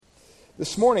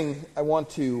This morning, I want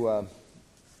to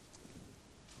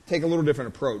take a little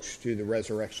different approach to the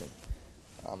resurrection.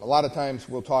 A lot of times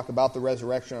we'll talk about the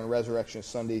resurrection on Resurrection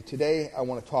Sunday. Today, I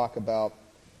want to talk about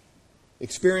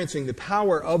experiencing the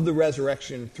power of the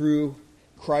resurrection through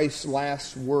Christ's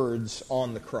last words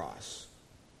on the cross.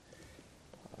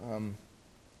 A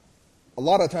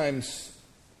lot of times,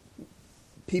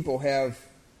 people have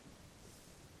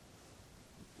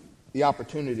the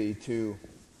opportunity to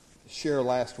share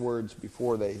last words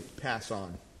before they pass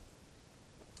on.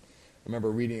 I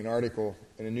remember reading an article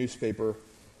in a newspaper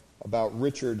about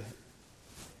Richard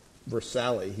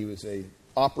Versailles. He was an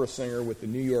opera singer with the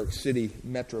New York City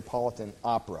Metropolitan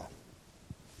Opera.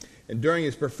 And during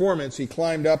his performance, he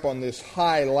climbed up on this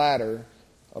high ladder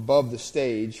above the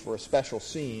stage for a special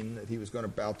scene that he was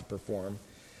about to perform.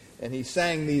 And he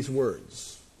sang these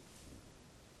words: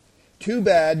 "Too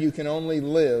bad you can only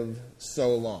live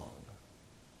so long."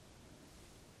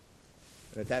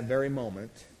 And at that very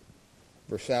moment,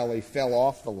 Versailles fell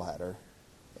off the ladder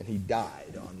and he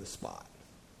died on the spot.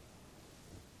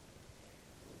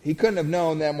 He couldn't have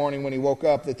known that morning when he woke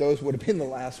up that those would have been the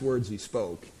last words he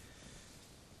spoke.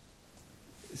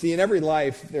 See, in every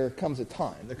life there comes a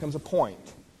time, there comes a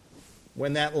point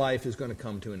when that life is going to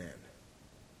come to an end.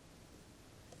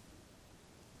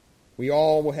 We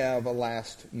all will have a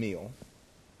last meal.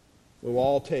 We'll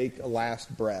all take a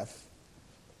last breath.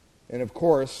 And of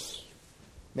course,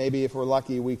 maybe if we're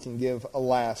lucky, we can give a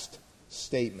last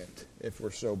statement if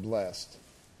we're so blessed.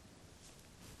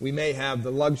 We may have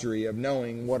the luxury of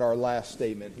knowing what our last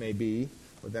statement may be,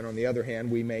 but then on the other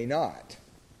hand, we may not.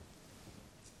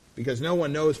 Because no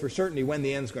one knows for certainty when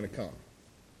the end's going to come.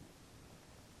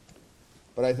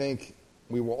 But I think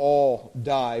we will all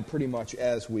die pretty much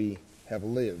as we have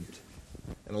lived.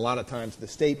 And a lot of times the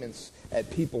statements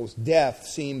at people's death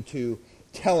seem to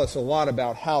tell us a lot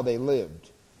about how they lived.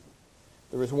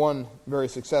 There was one very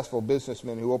successful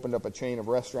businessman who opened up a chain of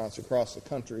restaurants across the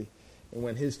country. And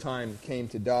when his time came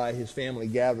to die, his family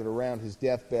gathered around his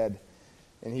deathbed.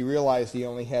 And he realized he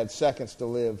only had seconds to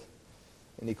live.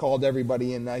 And he called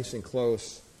everybody in nice and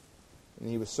close. And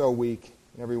he was so weak,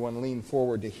 and everyone leaned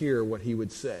forward to hear what he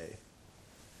would say.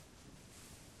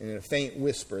 And in a faint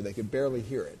whisper, they could barely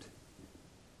hear it,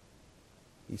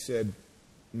 he said,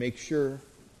 "Make sure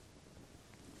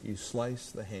you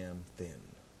slice the ham thin."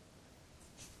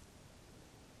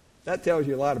 That tells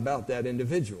you a lot about that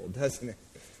individual, doesn't it?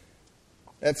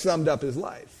 That summed up his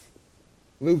life.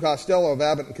 Lou Costello of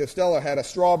Abbott and Costello had a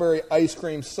strawberry ice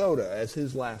cream soda as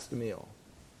his last meal.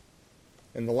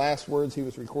 And the last words he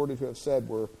was recorded to have said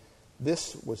were,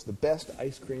 "This was the best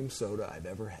ice cream soda I've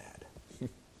ever had."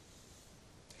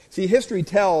 See, history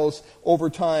tells over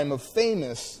time of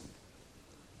famous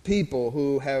people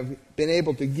who have been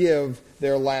able to give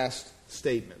their last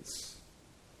statements.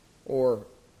 Or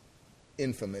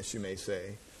infamous, you may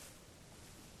say.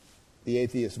 The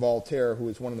atheist Voltaire, who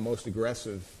was one of the most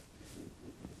aggressive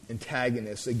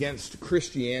antagonists against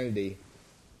Christianity,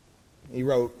 he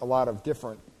wrote a lot of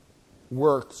different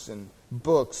works and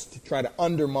books to try to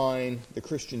undermine the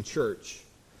Christian church.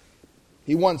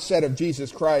 He once said of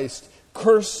Jesus Christ,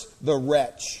 "Curse the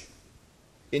wretch.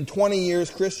 In 20 years,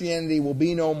 Christianity will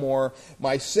be no more.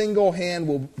 My single hand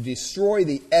will destroy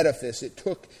the edifice it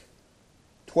took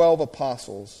 12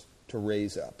 apostles to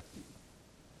raise up."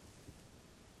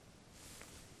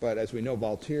 But as we know,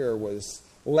 Voltaire was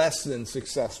less than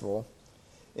successful.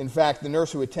 In fact, the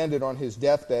nurse who attended on his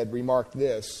deathbed remarked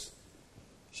this.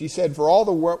 She said, "For all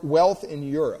the wealth in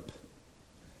Europe,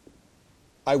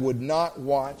 I would not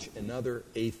watch another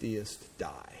atheist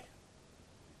die."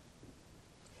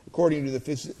 According to the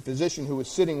physician who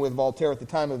was sitting with Voltaire at the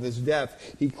time of his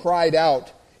death, he cried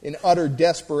out in utter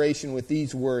desperation with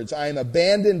these words, "I am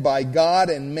abandoned by God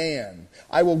and man.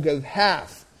 I will give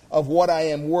half of what I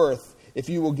am worth if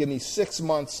you will give me 6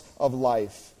 months of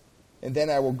life. And then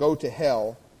I will go to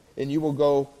hell, and you will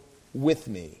go with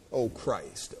me, O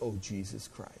Christ, O Jesus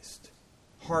Christ."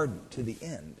 Hardened to the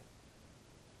end.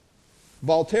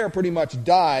 Voltaire pretty much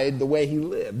died the way he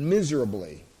lived,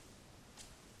 miserably.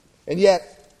 And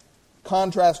yet,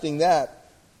 contrasting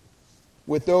that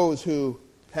with those who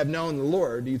have known the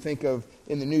Lord, you think of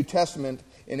in the New Testament,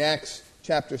 in Acts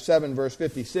chapter 7, verse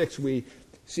 56, we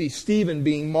see Stephen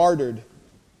being martyred,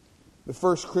 the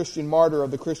first Christian martyr of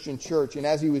the Christian church. And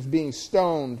as he was being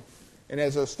stoned, and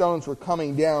as those stones were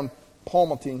coming down,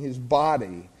 pummeling his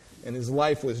body, and his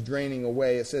life was draining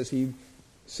away, it says he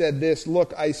said this,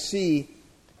 "Look, I see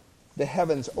the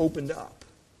heavens opened up,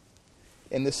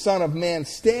 and the Son of Man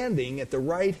standing at the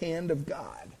right hand of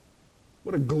God."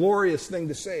 What a glorious thing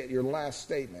to say at your last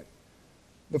statement.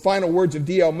 The final words of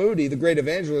D.L. Moody, the great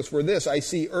evangelist, were this: I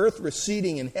see earth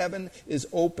receding and heaven is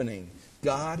opening.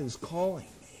 God is calling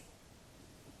me.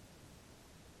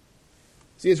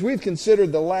 See, as we've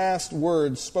considered the last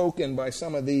words spoken by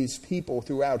some of these people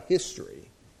throughout history,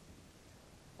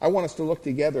 I want us to look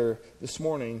together this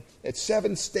morning at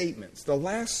 7 statements, the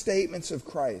last statements of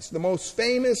Christ, the most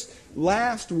famous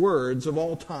last words of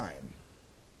all time.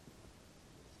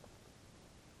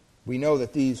 We know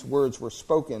that these words were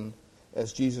spoken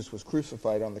as Jesus was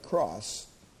crucified on the cross.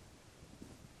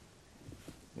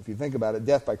 If you think about it,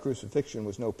 death by crucifixion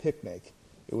was no picnic.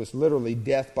 It was literally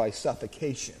death by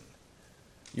suffocation.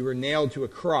 You were nailed to a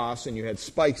cross and you had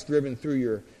spikes driven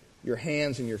through your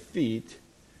hands and your feet.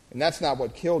 And that's not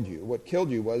what killed you. What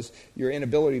killed you was your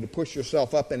inability to push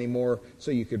yourself up anymore so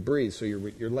you could breathe. So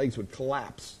your legs would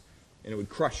collapse and it would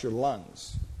crush your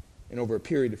lungs. And over a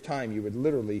period of time, you would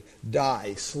literally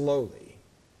die slowly.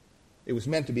 It was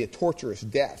meant to be a torturous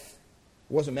death.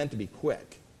 It wasn't meant to be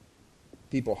quick.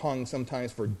 People hung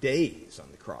sometimes for days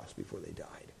on the cross before they died.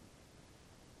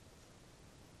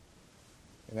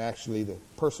 And actually, the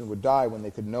person would die when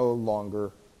they could no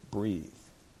longer breathe.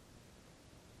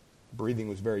 Breathing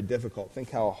was very difficult. Think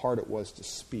how hard it was to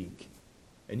speak.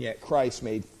 And yet Christ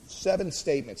made 7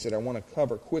 statements that I want to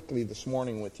cover quickly this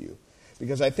morning with you.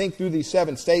 Because I think through these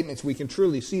 7 statements we can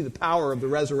truly see the power of the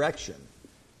resurrection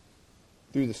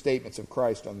through the statements of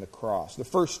Christ on the cross. The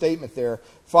first statement there,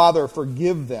 Father,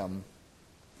 forgive them.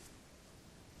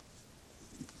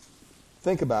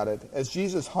 Think about it. As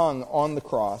Jesus hung on the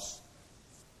cross,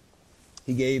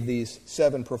 he gave these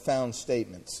 7 profound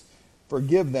statements.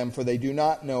 Forgive them, for they do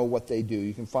not know what they do.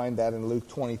 You can find that in Luke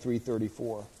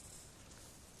 23:34.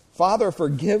 Father,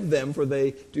 forgive them, for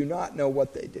they do not know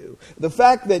what they do. The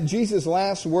fact that Jesus'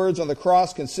 last words on the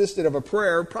cross consisted of a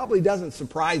prayer probably doesn't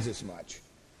surprise us much.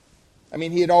 I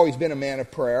mean, he had always been a man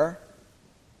of prayer.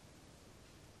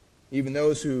 Even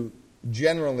those who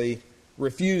generally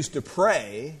refuse to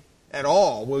pray at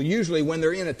all will usually, when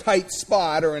they're in a tight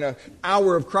spot or in an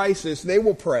hour of crisis, they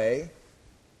will pray.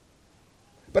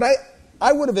 But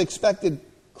I would have expected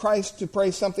Christ to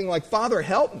pray something like, Father,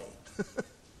 help me.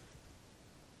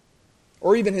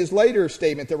 Or even his later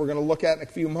statement that we're going to look at in a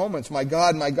few moments, my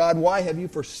God, why have you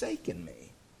forsaken me?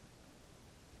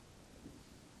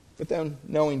 But then,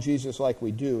 knowing Jesus like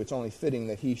we do, it's only fitting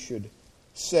that he should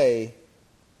say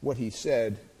what he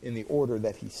said in the order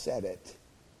that he said it.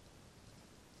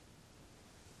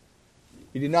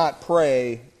 He did not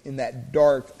pray in that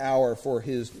dark hour for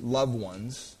his loved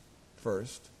ones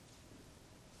first,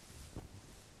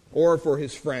 or for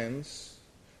his friends,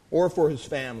 or for his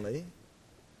family.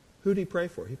 Who did he pray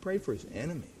for? He prayed for his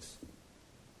enemies.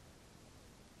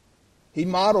 He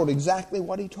modeled exactly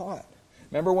what he taught.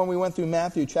 Remember when we went through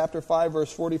Matthew chapter 5,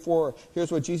 verse 44?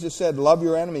 Here's what Jesus said: love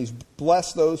your enemies,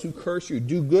 bless those who curse you,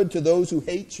 do good to those who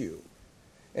hate you,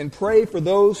 and pray for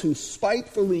those who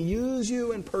spitefully use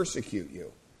you and persecute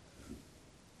you.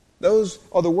 Those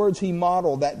are the words he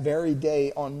modeled that very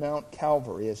day on Mount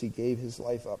Calvary as he gave his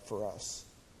life up for us.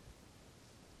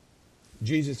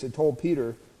 Jesus had told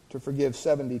Peter to forgive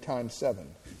 70 times 7.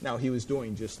 Now, he was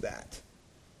doing just that.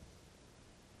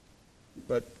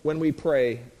 But when we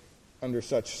pray under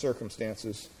such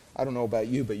circumstances, I don't know about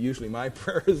you, but usually my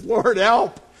prayer is, Lord,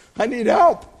 help! I need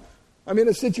help! I'm in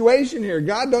a situation here.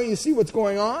 God, don't you see what's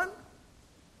going on?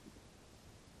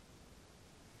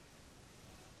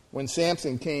 When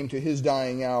Samson came to his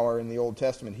dying hour in the Old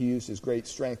Testament, he used his great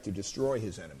strength to destroy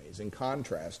his enemies. In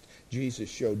contrast, Jesus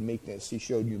showed meekness. He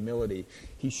showed humility.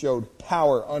 He showed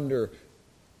power under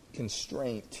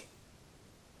constraint.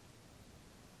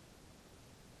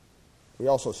 We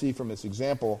also see from this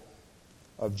example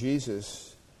of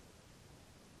Jesus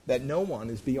that no one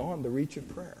is beyond the reach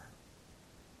of prayer.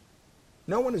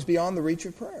 No one is beyond the reach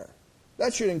of prayer.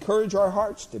 That should encourage our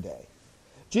hearts today.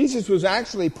 Jesus was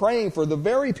actually praying for the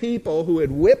very people who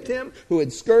had whipped him, who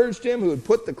had scourged him, who had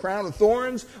put the crown of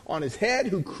thorns on his head,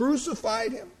 who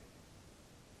crucified him.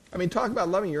 I mean, talk about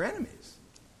loving your enemies.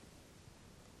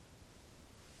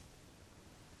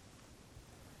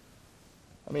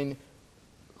 I mean,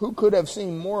 who could have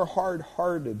seemed more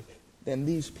hard-hearted than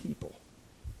these people?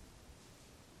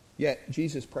 Yet,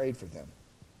 Jesus prayed for them.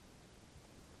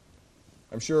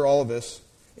 I'm sure all of us,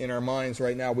 in our minds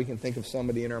right now, we can think of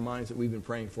somebody in our minds that we've been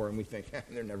praying for, and we think,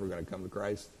 they're never going to come to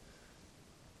Christ.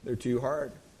 They're too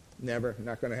hard. Never.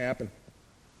 Not going to happen.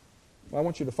 Well, I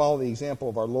want you to follow the example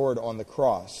of our Lord on the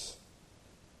cross.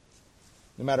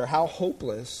 No matter how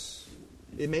hopeless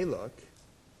it may look,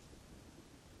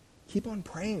 keep on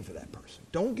praying for that person.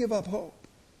 Don't give up hope.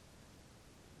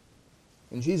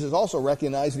 And Jesus also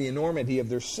recognized the enormity of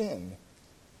their sin.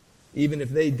 Even if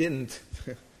they didn't,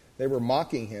 they were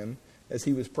mocking him as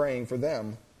he was praying for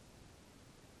them.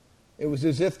 It was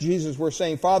as if Jesus were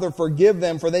saying, Father, forgive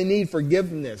them, for they need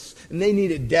forgiveness, and they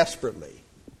need it desperately.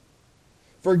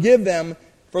 Forgive them,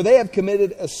 for they have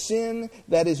committed a sin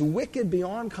that is wicked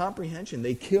beyond comprehension.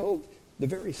 They killed the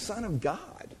very Son of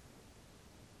God.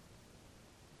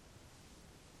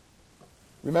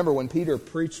 Remember when Peter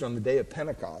preached on the day of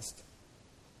Pentecost,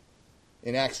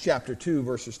 in Acts chapter 2,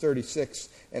 verses 36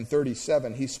 and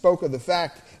 37, he spoke of the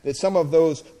fact that some of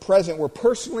those present were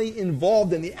personally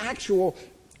involved in the actual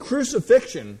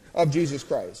crucifixion of Jesus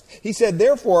Christ. He said,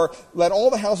 therefore, let all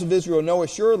the house of Israel know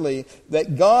assuredly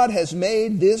that God has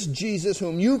made this Jesus,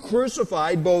 whom you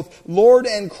crucified, both Lord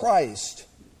and Christ.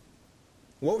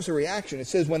 What was the reaction? It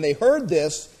says, when they heard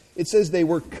this, it says they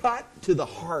were cut to the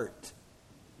heart.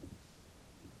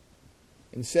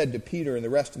 And said to Peter and the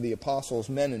rest of the apostles,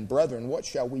 men and brethren, what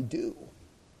shall we do?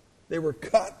 They were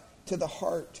cut to the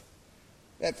heart.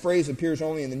 That phrase appears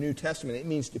only in the New Testament. It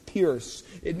means to pierce.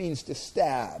 It means to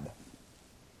stab.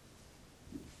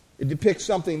 It depicts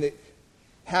something that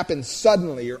happens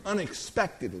suddenly or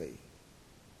unexpectedly.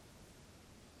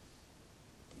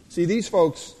 See, these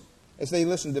folks, as they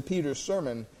listened to Peter's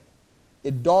sermon,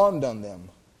 it dawned on them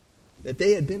that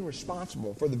they had been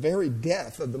responsible for the very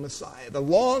death of the Messiah, the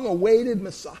long-awaited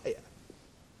Messiah.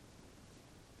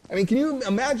 I mean, can you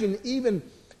imagine even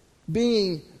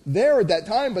being there at that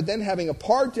time, but then having a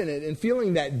part in it and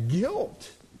feeling that guilt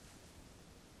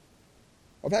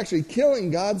of actually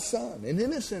killing God's Son, an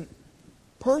innocent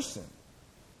person,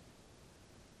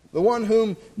 the one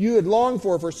whom you had longed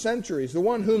for centuries, the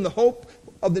one whom the hope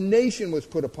of the nation was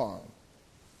put upon.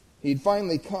 He'd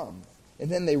finally come. And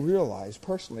then they realized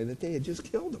personally that they had just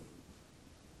killed him.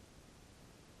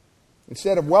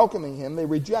 Instead of welcoming him, they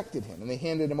rejected him, and they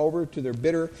handed him over to their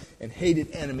bitter and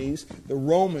hated enemies, the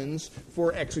Romans,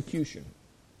 for execution.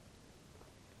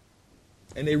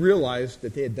 And they realized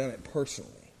that they had done it personally.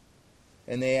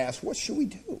 And they asked, what should we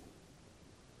do?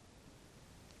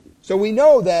 So we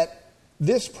know that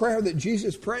this prayer that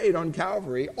Jesus prayed on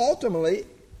Calvary, ultimately,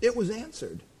 it was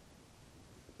answered.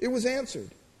 It was answered.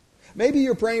 Maybe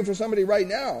you're praying for somebody right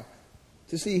now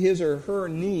to see his or her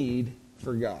need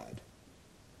for God.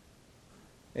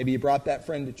 Maybe you brought that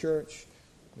friend to church.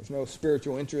 There's no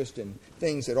spiritual interest in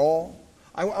things at all.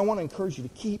 I want to encourage you to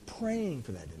keep praying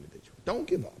for that individual. Don't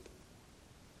give up.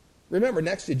 Remember,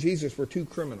 next to Jesus were two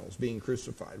criminals being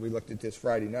crucified. We looked at this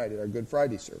Friday night at our Good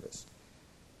Friday service.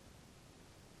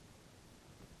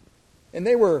 And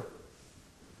they were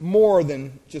more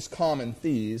than just common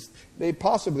thieves. They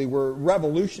possibly were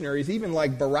revolutionaries, even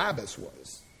like Barabbas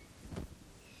was,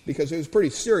 because it was pretty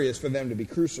serious for them to be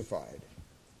crucified.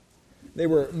 They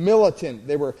were militant.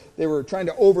 They were trying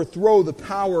to overthrow the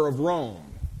power of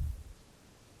Rome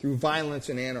through violence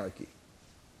and anarchy.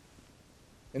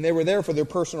 And they were there for their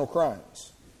personal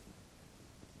crimes.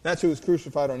 That's who was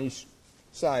crucified on each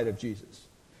side of Jesus.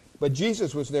 But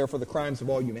Jesus was there for the crimes of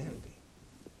all humanity.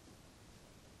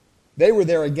 They were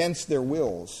there against their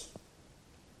wills,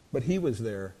 but he was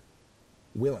there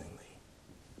willingly.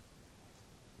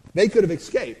 They could have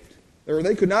escaped, or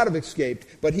they could not have escaped,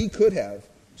 but he could have.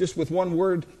 Just with one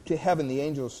word to heaven, the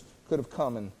angels could have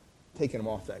come and taken him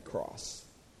off that cross.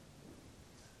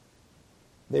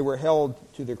 They were held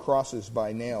to their crosses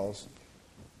by nails,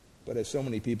 but as so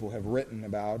many people have written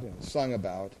about and sung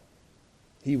about,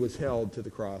 he was held to the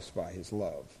cross by his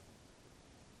love.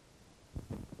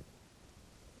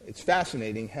 It's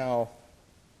fascinating how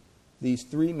these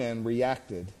three men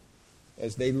reacted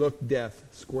as they looked death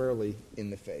squarely in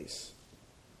the face.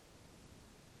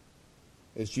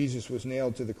 As Jesus was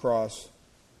nailed to the cross,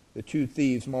 the two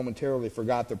thieves momentarily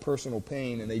forgot their personal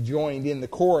pain, and they joined in the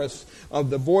chorus of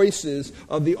the voices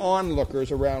of the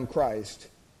onlookers around Christ.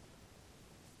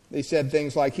 They said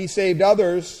things like, he saved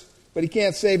others, but he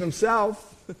can't save himself.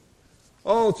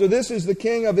 Oh, so this is the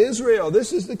King of Israel.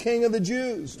 This is the King of the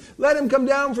Jews. Let him come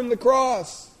down from the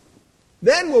cross.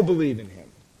 Then we'll believe in him.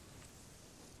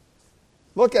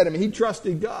 Look at him. He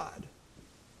trusted God.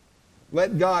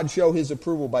 Let God show his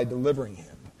approval by delivering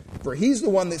him. For he's the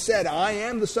one that said, I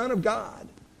am the Son of God.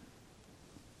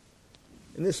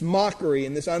 And this mockery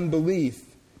and this unbelief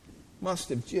must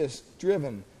have just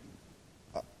driven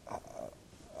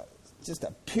just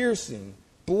a piercing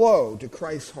blow to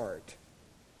Christ's heart.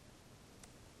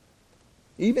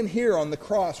 Even here on the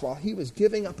cross, while he was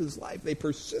giving up his life, they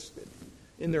persisted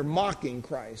in their mocking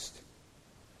Christ.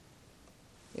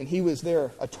 And he was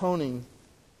there atoning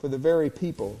for the very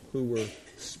people who were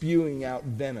spewing out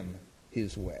venom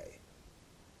his way.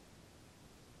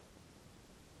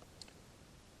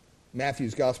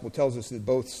 Matthew's gospel tells us that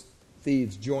both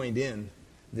thieves joined in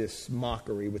this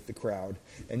mockery with the crowd.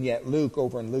 And yet Luke,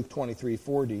 over in Luke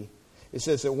 23:40, it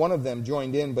says that one of them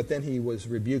joined in, but then he was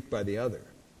rebuked by the other.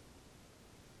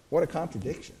 What a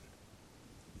contradiction.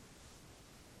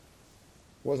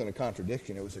 It wasn't a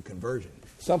contradiction, it was a conversion.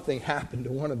 Something happened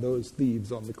to one of those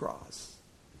thieves on the cross.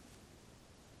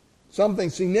 Something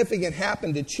significant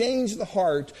happened to change the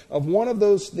heart of one of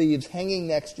those thieves hanging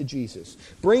next to Jesus,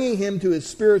 bringing him to his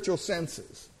spiritual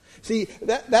senses. See,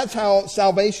 that's how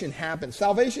salvation happens.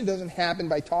 Salvation doesn't happen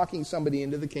by talking somebody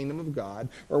into the kingdom of God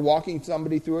or walking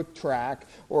somebody through a track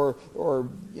or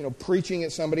preaching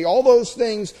at somebody. All those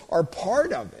things are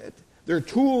part of it. They're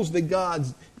tools that God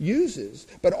uses.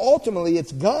 But ultimately,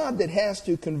 it's God that has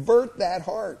to convert that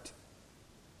heart.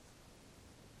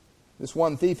 This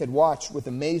one thief had watched with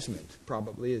amazement,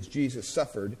 probably, as Jesus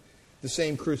suffered the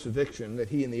same crucifixion that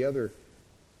he and the other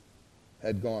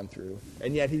had gone through.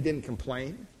 And yet he didn't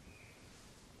complain.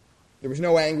 There was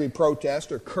no angry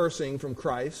protest or cursing from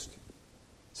Christ.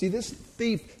 See, this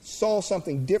thief saw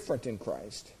something different in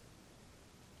Christ.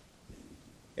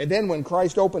 And then when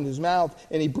Christ opened his mouth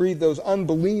and he breathed those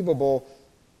unbelievable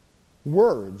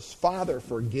words, "Father,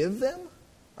 forgive them?"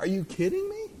 Are you kidding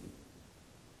me?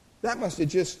 That must have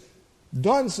just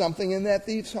done something in that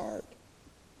thief's heart.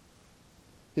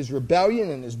 His rebellion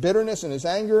and his bitterness and his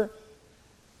anger,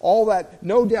 all that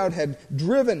no doubt had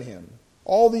driven him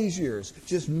all these years,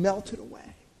 just melted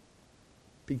away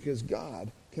because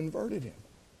God converted him.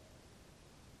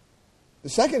 The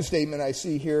second statement I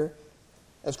see here,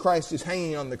 as Christ is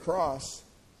hanging on the cross,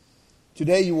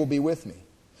 "Today you will be with me."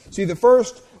 See, the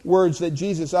first words that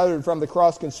Jesus uttered from the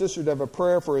cross consisted of a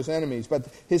prayer for his enemies, but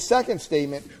his second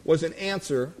statement was an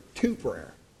answer to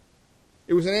prayer.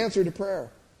 It was an answer to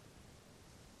prayer.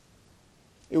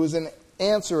 It was an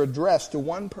answer addressed to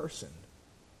one person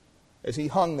as he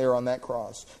hung there on that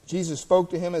cross. Jesus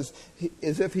spoke to him as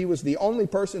if he was the only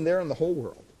person there in the whole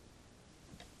world.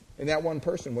 And that one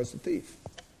person was the thief.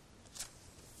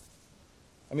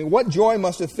 I mean, what joy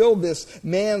must have filled this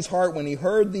man's heart when he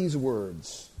heard these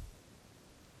words.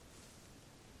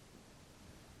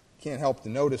 Can't help to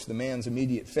notice the man's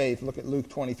immediate faith. Look at Luke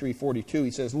 23:42.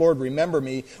 He says, "Lord, remember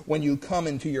me when you come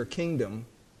into your kingdom."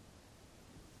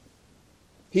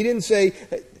 He didn't say,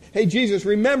 "Hey, Jesus,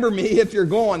 remember me if you're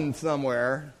going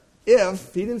somewhere." He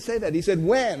didn't say that. He said,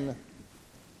 "When."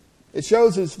 It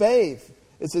shows his faith.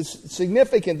 It's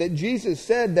significant that Jesus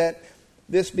said that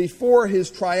this before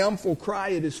his triumphal cry,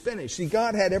 "It is finished." See,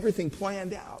 God had everything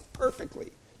planned out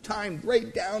perfectly, timed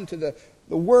right down to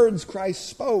the words Christ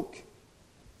spoke.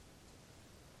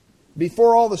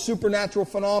 Before all the supernatural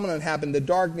phenomenon happened, the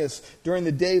darkness during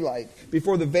the daylight,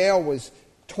 before the veil was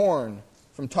torn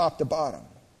from top to bottom.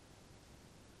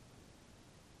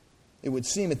 It would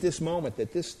seem at this moment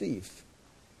that this thief,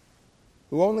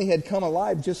 who only had come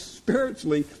alive just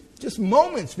spiritually, just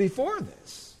moments before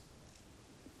this,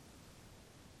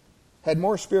 had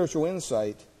more spiritual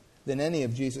insight than any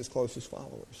of Jesus' closest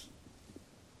followers.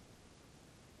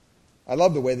 I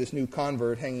love the way this new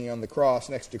convert hanging on the cross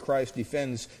next to Christ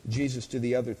defends Jesus to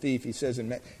the other thief. He says in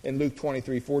Luke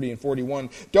 23:40 and 41,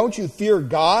 "Don't you fear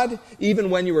God even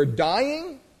when you are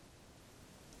dying?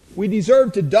 We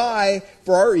deserve to die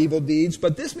for our evil deeds,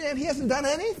 but this man, he hasn't done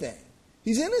anything.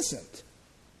 He's innocent."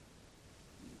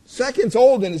 Seconds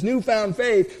old in his newfound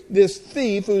faith, this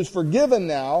thief who's forgiven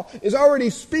now is already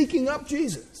speaking up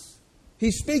Jesus.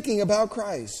 He's speaking about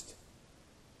Christ.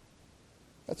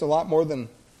 That's a lot more than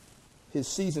his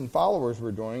seasoned followers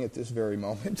were doing at this very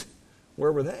moment.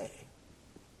 Where were they?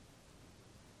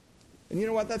 And you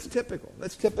know what? That's typical.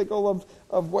 That's typical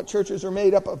of what churches are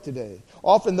made up of today.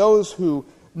 Often those who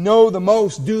know the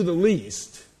most do the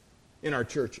least in our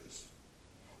churches,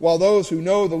 while those who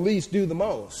know the least do the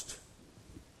most.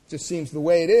 It just seems the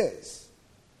way it is.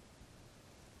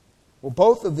 Well,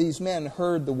 both of these men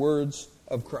heard the words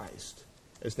of Christ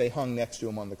as they hung next to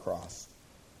him on the cross.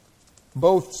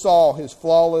 Both saw his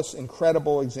flawless,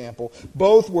 incredible example.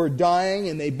 Both were dying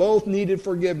and they both needed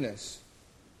forgiveness.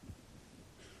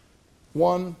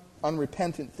 One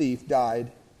unrepentant thief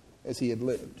died as he had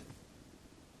lived.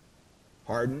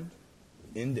 Hardened,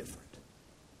 indifferent.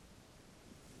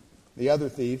 The other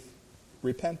thief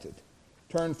repented,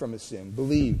 turned from his sin,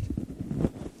 believed,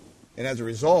 and as a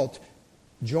result,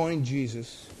 joined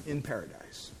Jesus in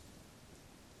paradise.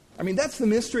 I mean, that's the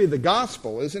mystery of the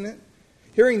gospel, isn't it?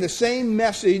 Hearing the same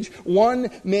message,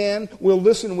 one man will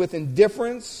listen with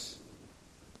indifference,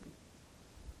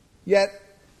 yet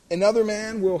another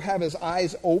man will have his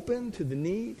eyes open to the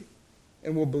need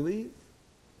and will believe.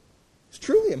 It's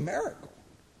truly a miracle.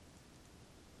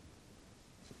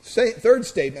 Third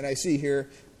statement I see here,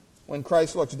 when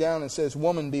Christ looks down and says,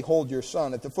 "Woman, behold your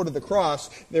son." At the foot of the cross,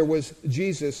 there was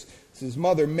Jesus, his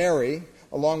mother Mary,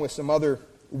 along with some other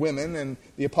women, and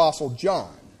the Apostle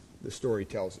John, the story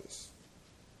tells us.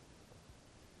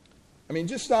 I mean,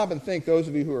 just stop and think, those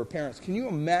of you who are parents, can you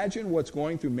imagine what's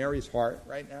going through Mary's heart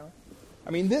right now? I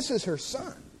mean, this is her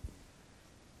son.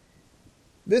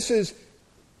 This is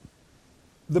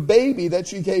the baby that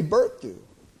she gave birth to.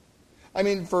 I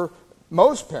mean, for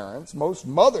most parents, most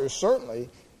mothers certainly,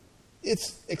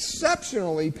 it's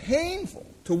exceptionally painful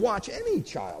to watch any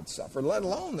child suffer, let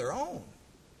alone their own.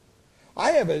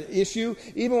 I have an issue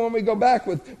even when we go back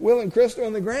with Will and Crystal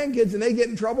and the grandkids and they get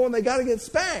in trouble and they got to get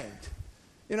spanked.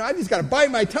 I just got to bite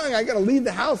my tongue. I got to leave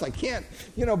the house. I can't,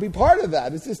 be part of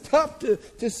that. It's just tough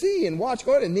to see and watch.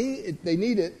 They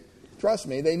need it. Trust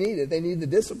me, they need it. They need the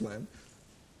discipline.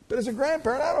 But as a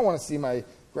grandparent, I don't want to see my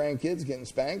grandkids getting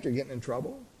spanked or getting in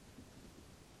trouble.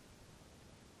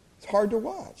 It's hard to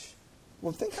watch.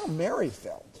 Well, think how Mary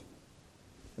felt.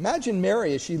 Imagine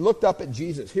Mary as she looked up at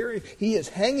Jesus. Here he is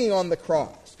hanging on the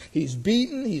cross. He's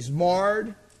beaten. He's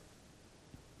marred.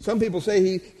 Some people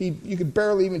say you could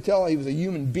barely even tell he was a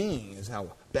human being, is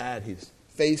how bad his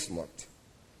face looked.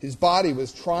 His body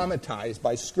was traumatized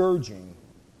by scourging.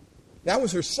 That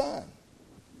was her son.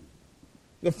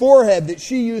 The forehead that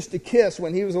she used to kiss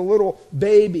when he was a little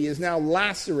baby is now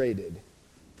lacerated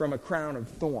from a crown of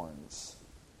thorns.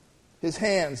 His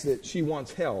hands that she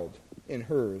once held in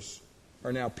hers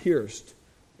are now pierced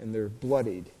and they're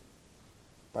bloodied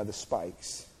by the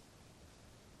spikes.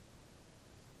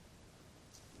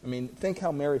 I mean, think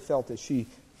how Mary felt as she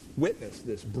witnessed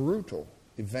this brutal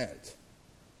event.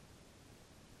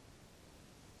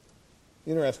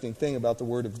 The interesting thing about the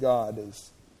Word of God is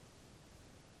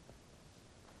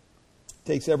it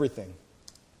takes everything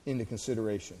into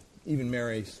consideration, even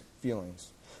Mary's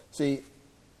feelings. See,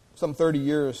 some 30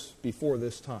 years before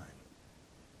this time,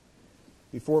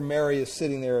 before Mary is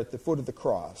sitting there at the foot of the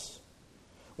cross,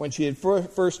 when she had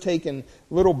first taken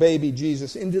little baby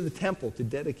Jesus into the temple to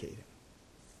dedicate him,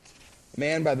 a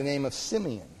man by the name of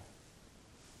Simeon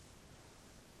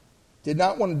did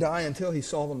not want to die until he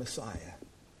saw the Messiah.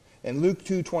 And Luke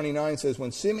 2:29 says,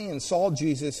 when Simeon saw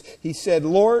Jesus, he said,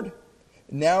 "Lord,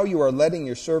 now you are letting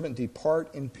your servant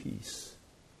depart in peace."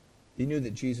 He knew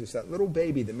that Jesus, that little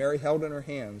baby that Mary held in her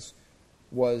hands,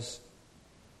 was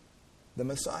the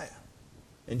Messiah.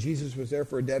 And Jesus was there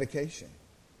for a dedication.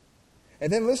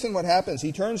 And then listen what happens.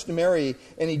 He turns to Mary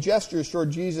and he gestures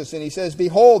toward Jesus and he says,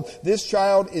 "Behold, this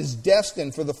child is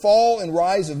destined for the fall and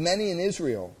rise of many in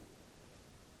Israel,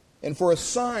 and for a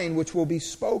sign which will be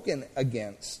spoken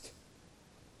against."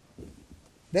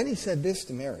 Then he said this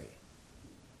to Mary.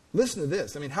 Listen to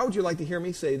this. I mean, how would you like to hear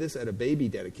me say this at a baby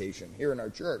dedication here in our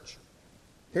church?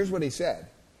 Here's what he said.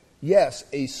 "Yes,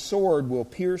 a sword will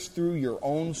pierce through your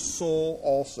own soul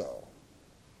also,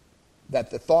 that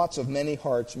the thoughts of many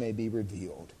hearts may be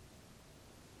revealed."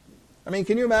 I mean,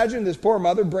 can you imagine this poor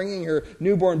mother bringing her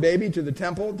newborn baby to the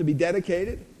temple to be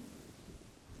dedicated?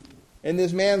 And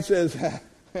this man says,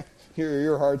 "Here,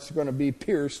 your heart's going to be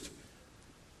pierced.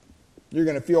 You're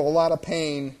going to feel a lot of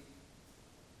pain."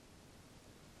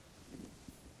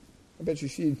 I bet you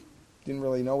she didn't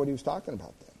really know what he was talking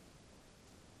about then.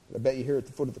 But I bet you here at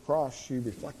the foot of the cross, she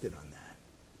reflected on that.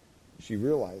 She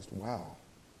realized, wow,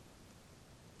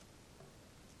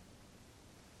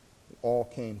 it all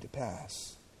came to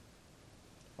pass.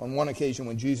 On one occasion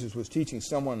when Jesus was teaching,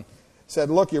 someone said,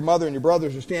 "Look, your mother and your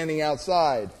brothers are standing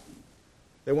outside.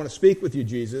 They want to speak with you,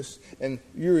 Jesus." And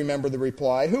you remember the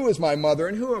reply, "Who is my mother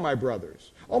and who are my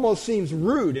brothers?" Almost seems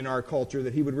rude in our culture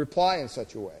that he would reply in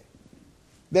such a way.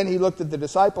 Then he looked at the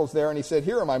disciples there and he said,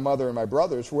 "Here are my mother and my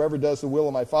brothers. Whoever does the will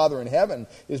of my Father in heaven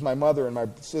is my mother and my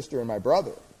sister and my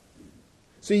brother."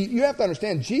 See, you have to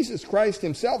understand, Jesus Christ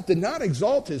himself did not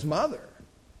exalt his mother.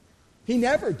 He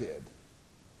never did.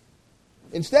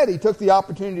 Instead, he took the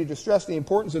opportunity to stress the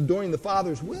importance of doing the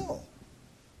Father's will.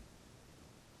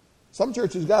 Some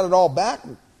churches got it all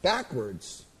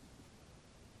backwards.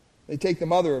 They take the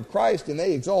mother of Christ and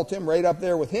they exalt him right up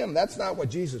there with him. That's not what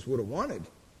Jesus would have wanted.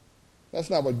 That's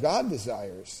not what God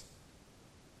desires.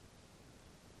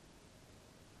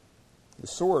 The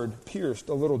sword pierced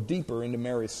a little deeper into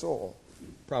Mary's soul,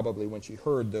 probably when she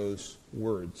heard those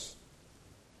words.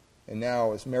 And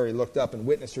now, as Mary looked up and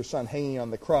witnessed her son hanging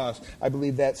on the cross, I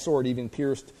believe that sword even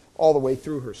pierced all the way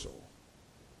through her soul,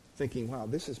 thinking, wow,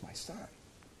 this is my son.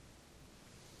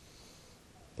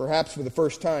 Perhaps for the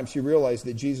first time, she realized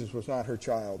that Jesus was not her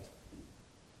child,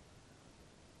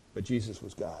 but Jesus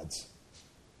was God's.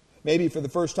 Maybe for the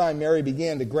first time, Mary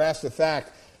began to grasp the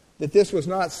fact that this was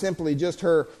not simply just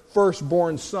her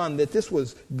firstborn son, that this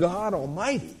was God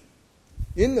Almighty.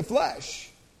 in the flesh.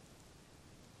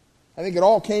 I think it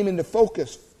all came into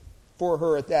focus for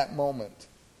her at that moment.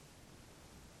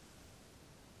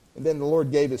 And then the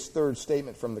Lord gave his third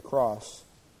statement from the cross.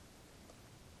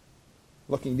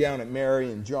 Looking down at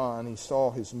Mary and John, he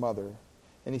saw his mother,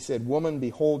 and he said, "Woman,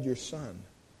 behold your son."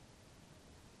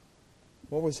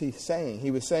 What was he saying?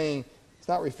 He was saying, he's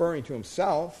not referring to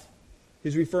himself.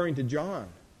 He's referring to John.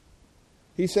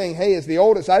 He's saying, hey, as the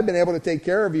oldest, I've been able to take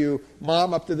care of you,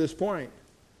 Mom, up to this point.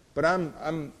 But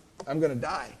I'm going to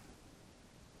die.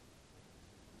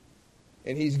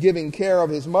 And he's giving care of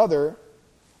his mother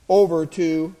over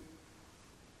to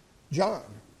John.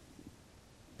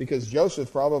 Because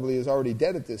Joseph probably is already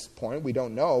dead at this point. We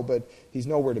don't know, but he's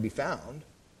nowhere to be found.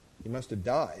 He must have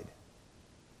died.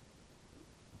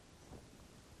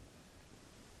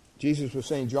 Jesus was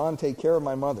saying, John, take care of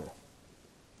my mother.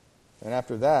 And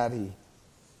after that, he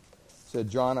said,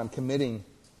 John, I'm committing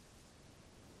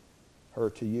her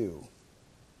to you.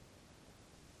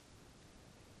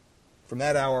 From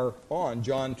that hour on,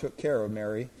 John took care of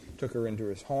Mary, took her into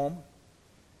his home.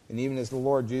 And even as the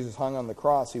Lord Jesus hung on the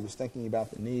cross, he was thinking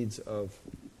about the needs of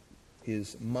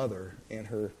his mother and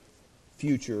her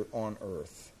future on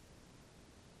earth.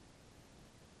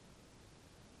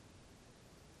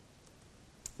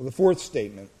 Well, the fourth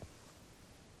statement,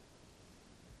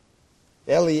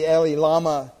 Eli, Eli,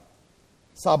 lama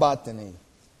sabachthani.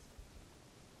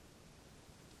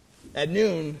 At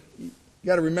noon, you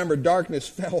got to remember, darkness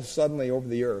fell suddenly over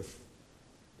the earth.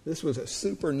 This was a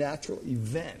supernatural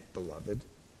event, beloved.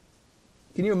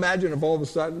 Can you imagine if all of a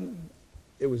sudden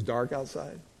it was dark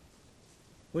outside?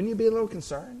 Wouldn't you be a little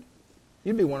concerned?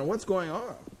 You'd be wondering, what's going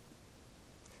on?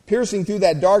 Piercing through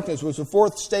that darkness was the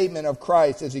fourth statement of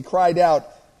Christ as he cried out,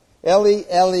 Eli,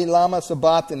 Eli, lama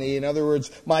sabachthani. In other words,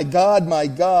 my God,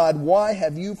 why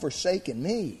have you forsaken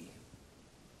me?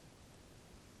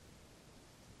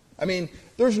 I mean,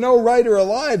 there's no writer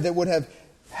alive that would have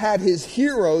had his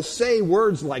heroes say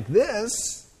words like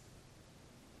this.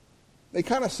 They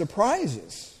kind of surprise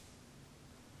us.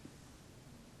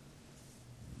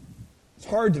 It's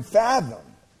hard to fathom.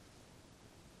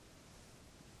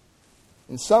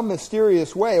 In some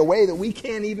mysterious way, a way that we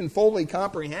can't even fully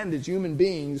comprehend as human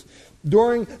beings,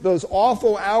 during those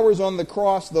awful hours on the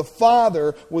cross, the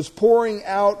Father was pouring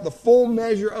out the full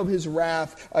measure of his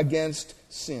wrath against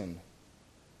sin.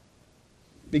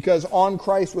 Because on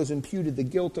Christ was imputed the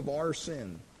guilt of our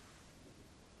sin.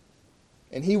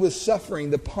 And he was suffering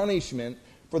the punishment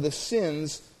for the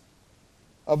sins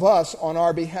of us on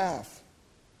our behalf.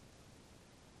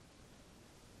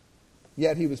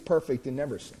 Yet he was perfect and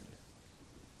never sinned.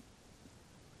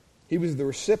 He was the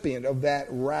recipient of that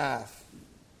wrath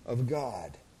of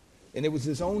God. And it was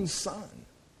his own son.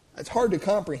 That's hard to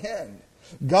comprehend.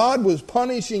 God was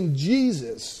punishing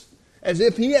Jesus as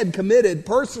if he had committed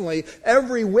personally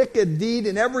every wicked deed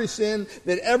and every sin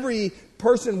that every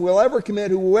person will ever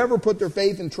commit who will ever put their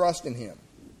faith and trust in him.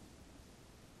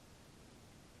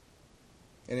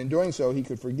 And in doing so, he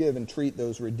could forgive and treat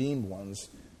those redeemed ones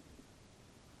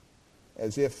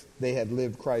as if they had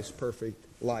lived Christ's perfect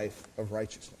life of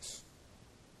righteousness.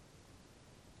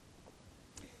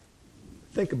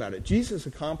 Think about it. Jesus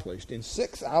accomplished in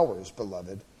 6 hours,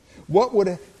 beloved, what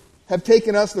would have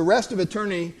taken us the rest of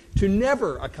eternity to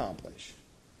never accomplish: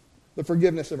 the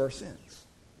forgiveness of our sins.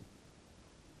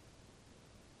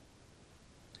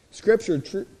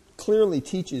 Scripture clearly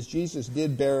teaches Jesus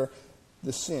did bear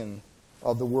the sin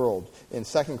of the world. In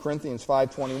 2 Corinthians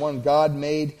 5:21, God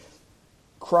made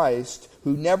Christ,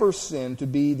 who never sinned, to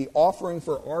be the offering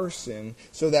for our sin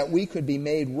so that we could be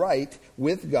made right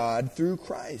with God through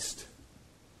Christ.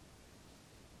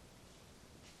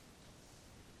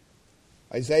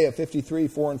 Isaiah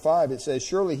 53:4-5, it says,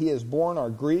 surely he has borne our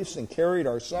griefs and carried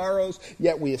our sorrows,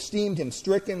 yet we esteemed him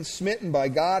stricken, smitten by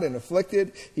God, and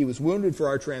afflicted. He was wounded for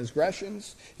our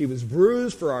transgressions. He was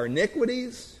bruised for our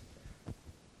iniquities.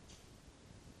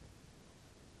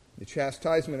 The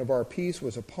chastisement of our peace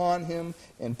was upon him,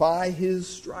 and by his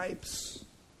stripes,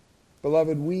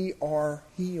 beloved, we are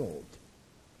healed.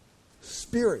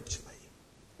 Spiritually,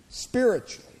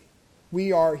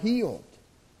 we are healed.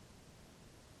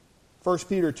 1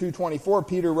 Peter 2:24,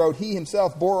 Peter wrote, he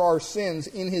himself bore our sins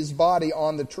in his body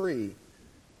on the tree.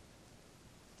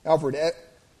 Alfred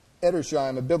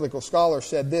Edersheim, a biblical scholar,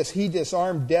 said this: he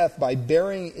disarmed death by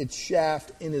burying its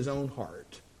shaft in his own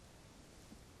heart.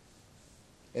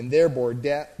 And thereby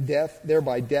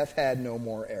death had no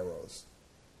more arrows.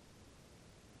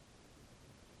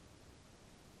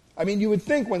 I mean, you would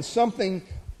think when something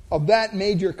of that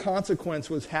major consequence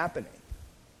was happening,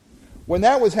 when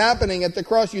that was happening at the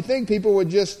cross, you'd think people would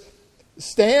just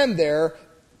stand there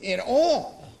in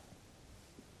awe.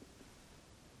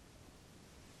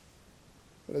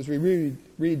 But as we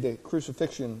read the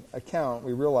crucifixion account,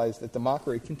 we realize that the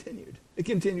mockery continued. It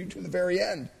continued to the very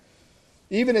end.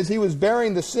 Even as he was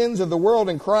bearing the sins of the world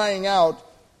and crying out,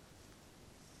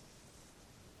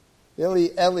 Eli,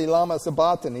 Eli, lama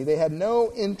sabachthani, they had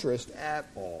no interest at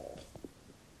all.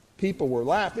 People were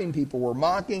laughing, people were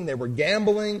mocking, they were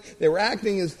gambling, they were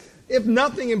acting as if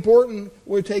nothing important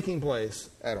were taking place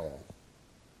at all.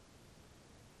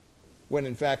 When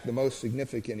in fact the most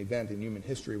significant event in human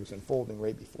history was unfolding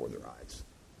right before their eyes.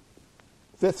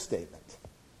 Fifth statement.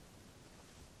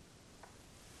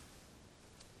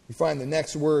 We find the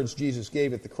next words Jesus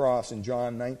gave at the cross in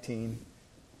John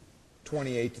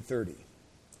 19:28-30. It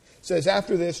says,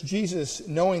 after this, Jesus,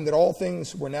 knowing that all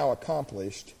things were now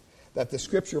accomplished, that the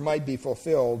scripture might be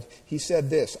fulfilled, he said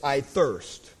this, I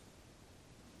thirst.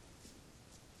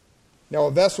 Now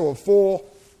a vessel full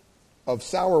of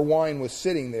sour wine was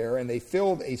sitting there, and they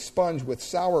filled a sponge with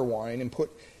sour wine and put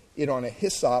it on a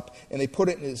hyssop, and they put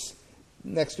it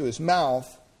next to his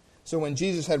mouth. So when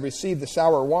Jesus had received the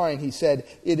sour wine, he said,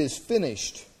 it is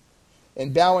finished.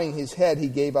 And bowing his head, he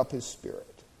gave up his spirit.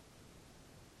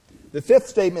 The fifth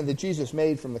statement that Jesus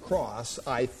made from the cross,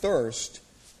 I thirst,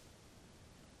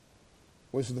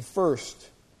 was the first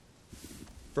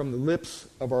from the lips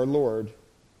of our Lord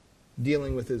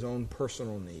dealing with his own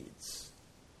personal needs.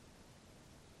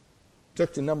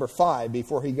 Took to number 5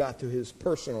 before he got to his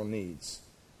personal needs.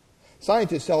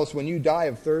 Scientists tell us when you die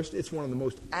of thirst, it's one of the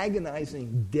most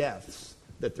agonizing deaths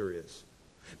that there is.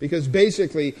 Because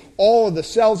basically, all of the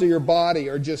cells of your body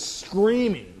are just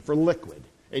screaming for liquid,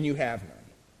 and you have none.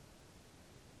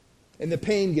 And the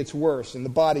pain gets worse, and the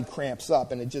body cramps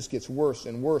up, and it just gets worse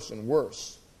and worse and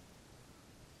worse.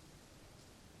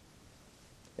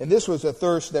 And this was a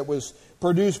thirst that was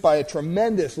produced by a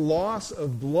tremendous loss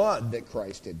of blood that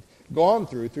Christ had gone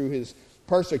through his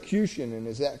persecution and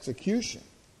his execution.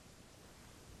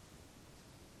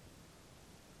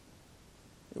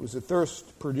 It was a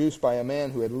thirst produced by a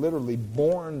man who had literally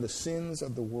borne the sins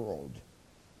of the world.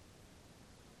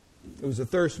 It was a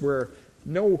thirst where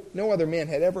no other man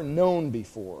had ever known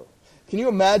before. Can you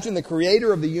imagine the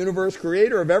creator of the universe,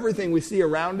 creator of everything we see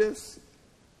around us?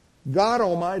 God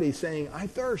Almighty saying, I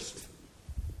thirst.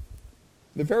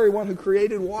 The very one who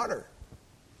created water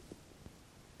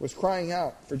was crying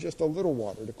out for just a little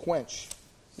water to quench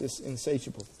this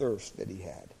insatiable thirst that he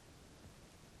had.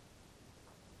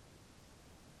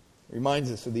 It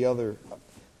reminds us of the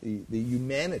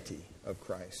humanity of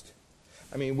Christ.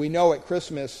 I mean, we know at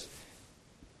Christmas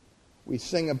we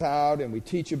sing about and we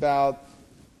teach about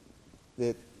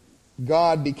that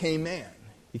God became man.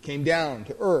 He came down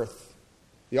to earth.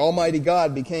 The Almighty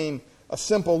God became a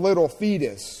simple little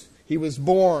fetus. He was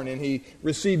born and he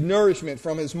received nourishment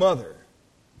from his mother.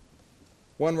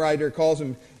 One writer calls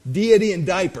him deity in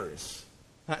diapers.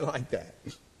 I like that.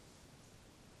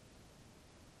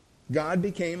 God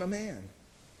became a man.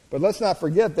 But let's not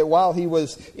forget that while he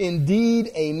was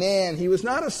indeed a man, he was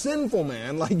not a sinful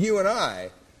man like you and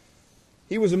I.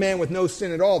 He was a man with no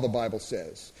sin at all, the Bible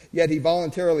says. Yet he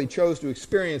voluntarily chose to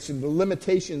experience the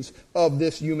limitations of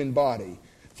this human body.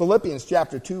 Philippians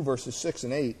chapter 2, verses 6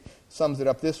 and 8 sums it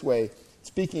up this way.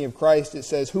 Speaking of Christ, it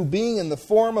says, who being in the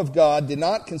form of God did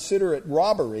not consider it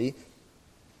robbery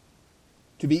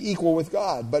to be equal with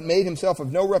God, but made himself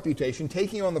of no reputation,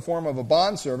 taking on the form of a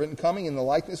bondservant and coming in the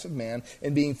likeness of man,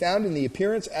 and being found in the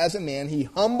appearance as a man, he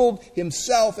humbled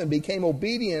himself and became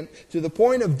obedient to the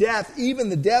point of death, even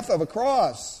the death of a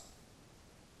cross.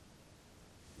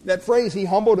 That phrase, he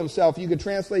humbled himself, you could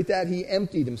translate that, he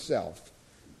emptied himself.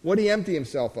 What did he empty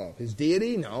himself of? His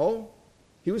deity? No.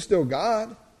 He was still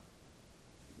God.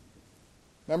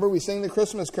 Remember we sing the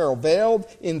Christmas carol, veiled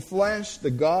in flesh,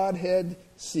 the Godhead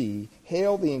see.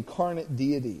 Hail the incarnate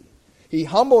deity. He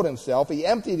humbled himself, he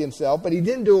emptied himself, but he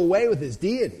didn't do away with his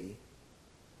deity.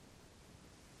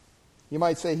 You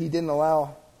might say he didn't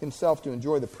allow himself to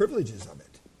enjoy the privileges of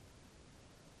it.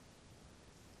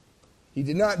 He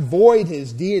did not void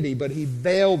his deity, but he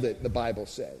veiled it, the Bible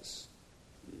says.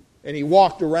 And he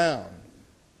walked around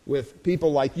with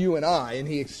people like you and I, and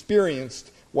he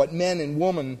experienced what men and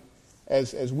women,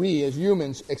 as we, as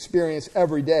humans, experience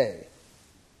every day.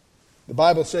 The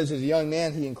Bible says as a young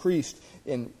man he increased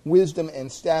in wisdom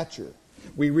and stature.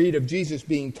 We read of Jesus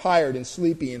being tired and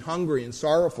sleepy and hungry and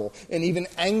sorrowful and even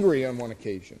angry on one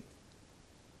occasion.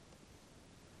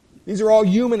 These are all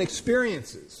human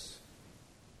experiences.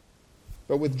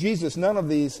 But with Jesus, none of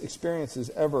these experiences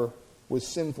ever was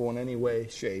sinful in any way,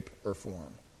 shape, or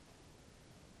form.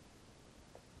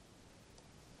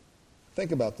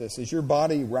 Think about this. Is your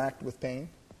body racked with pain?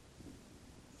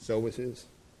 So was his.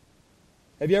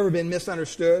 Have you ever been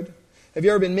misunderstood? Have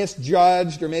you ever been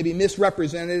misjudged or maybe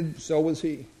misrepresented? So was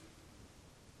he.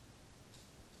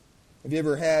 Have you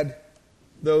ever had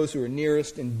those who are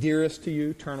nearest and dearest to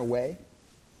you turn away?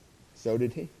 So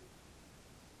did he.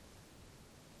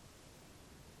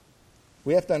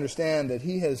 We have to understand that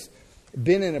he has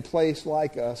been in a place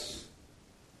like us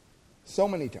so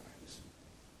many times.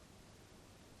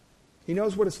 He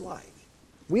knows what it's like.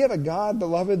 We have a God,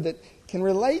 beloved, that can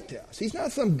relate to us. He's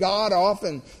not some God off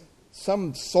in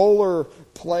some solar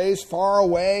place far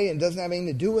away and doesn't have anything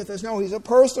to do with us. No, he's a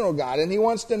personal God, and he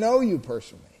wants to know you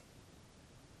personally.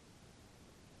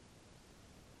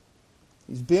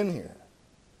 He's been here.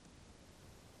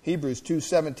 Hebrews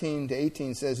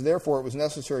 2:17-18 says, "Therefore it was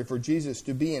necessary for Jesus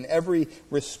to be in every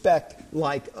respect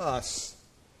like us,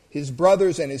 his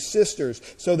brothers and his sisters,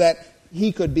 so that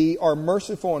he could be our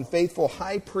merciful and faithful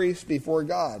high priest before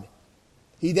God.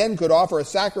 He then could offer a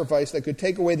sacrifice that could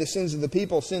take away the sins of the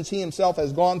people, since he himself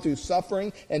has gone through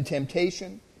suffering and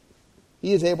temptation.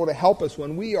 He is able to help us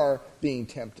when we are being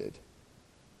tempted."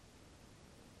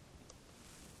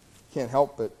 Can't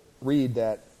help but read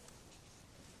that.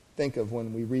 Think of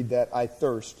when we read that, "I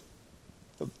thirst."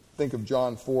 Think of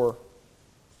John 4,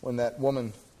 when that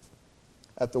woman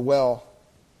at the well,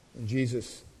 and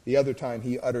Jesus, the other time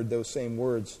he uttered those same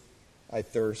words, "I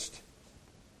thirst."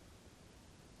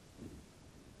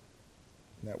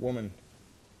 And that woman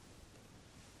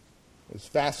was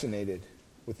fascinated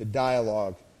with the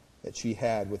dialogue that she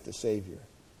had with the Savior.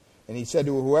 And he said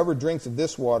to her, "Whoever drinks of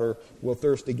this water will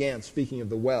thirst again," speaking of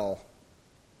the well.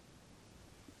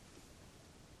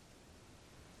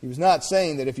 He was not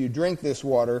saying that if you drink this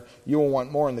water, you will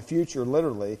want more in the future,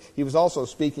 literally. He was also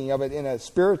speaking of it in a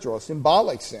spiritual, a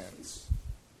symbolic sense.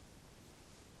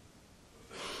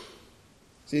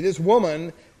 See, this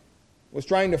woman was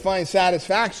trying to find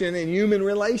satisfaction in human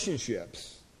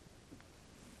relationships.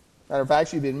 Matter of fact,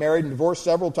 she'd been married and divorced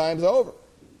several times over.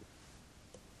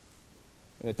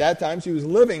 And at that time, she was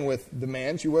living with the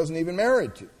man she wasn't even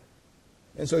married to.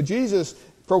 And so Jesus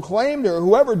proclaimed to her,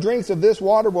 "Whoever drinks of this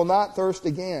water will not thirst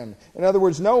again." In other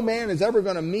words, no man is ever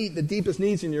going to meet the deepest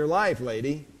needs in your life,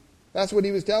 lady. That's what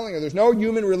he was telling her. There's no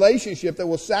human relationship that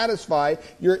will satisfy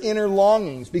your inner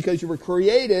longings, because you were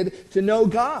created to know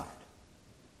God.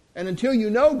 And until you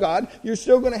know God, you're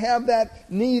still going to have that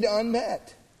need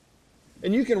unmet.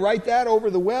 And you can write that over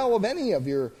the well of any of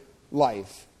your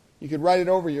life. You could write it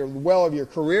over your well of your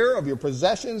career, of your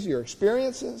possessions, your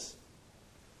experiences.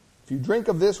 If you drink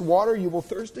of this water, you will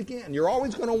thirst again. You're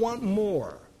always going to want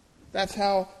more. That's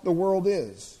how the world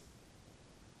is.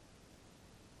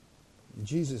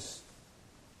 Jesus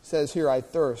says here, "I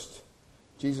thirst."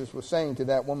 Jesus was saying to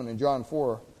that woman in John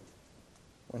 4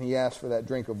 when he asked for that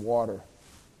drink of water.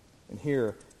 And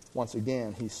here, once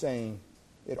again, he's saying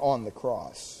it on the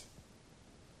cross.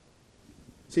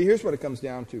 See, here's what it comes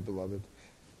down to, beloved.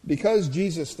 Because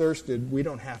Jesus thirsted, we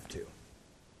don't have to.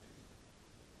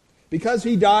 Because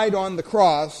he died on the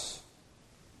cross,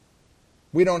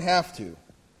 we don't have to.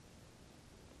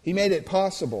 He made it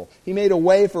possible. He made a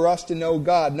way for us to know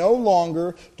God. No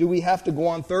longer do we have to go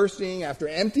on thirsting after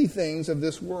empty things of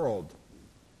this world.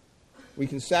 We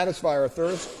can satisfy our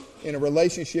thirst in a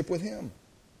relationship with him.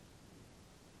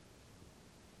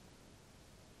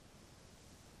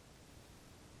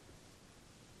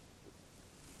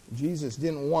 Jesus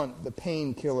didn't want the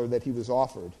painkiller that he was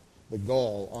offered, the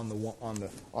gall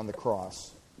on the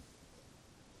cross,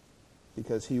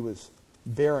 because he was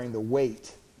bearing the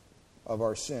weight of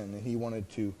our sin, and he wanted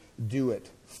to do it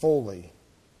fully.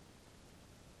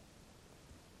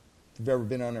 If you've ever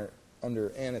been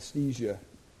under anesthesia,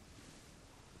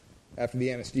 after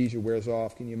the anesthesia wears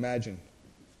off, can you imagine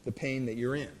the pain that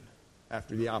you're in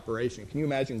after the operation? Can you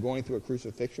imagine going through a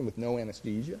crucifixion with no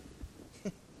anesthesia?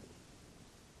 It's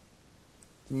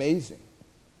amazing.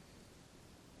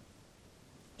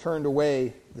 Turned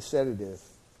away the sedative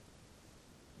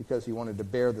because he wanted to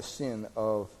bear the sin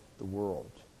of the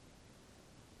world.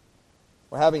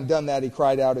 Well, having done that, he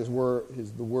cried out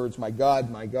the words, my God,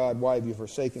 why have you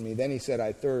forsaken me?" Then he said,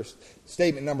 "I thirst."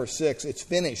 Statement number 6, it's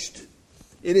finished.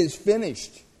 It is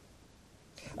finished.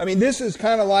 I mean, this is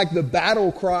kind of like the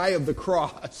battle cry of the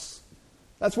cross.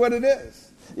 That's what it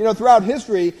is. You know, throughout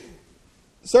history,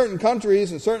 certain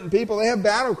countries and certain people, they have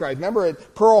battle cries. Remember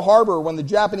at Pearl Harbor, when the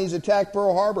Japanese attacked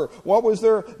Pearl Harbor, what was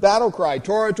their battle cry?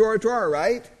 Tora, Tora, Tora,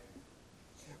 right?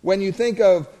 When you think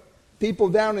of people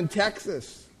down in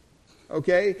Texas,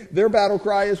 okay, their battle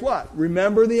cry is what?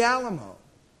 Remember the Alamo.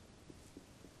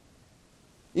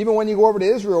 Even when you go over to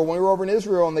Israel, when we were over in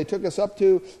Israel and they took us up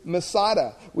to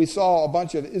Masada, we saw a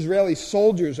bunch of Israeli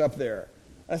soldiers up there.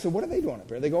 I said, "What are they doing up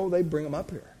here?" They bring them up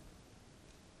here.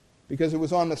 Because it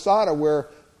was on Masada where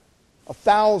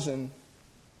 1,000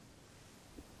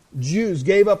 Jews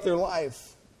gave up their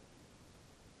life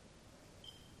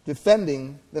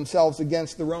defending themselves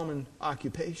against the Roman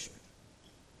occupation.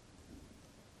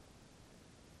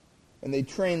 And they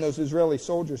train those Israeli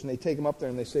soldiers, and they take them up there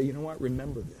and they say, you know what,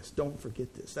 remember this. Don't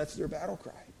forget this. That's their battle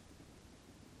cry.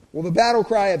 Well, the battle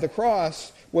cry at the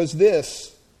cross was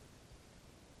this.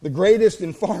 The greatest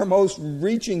and far most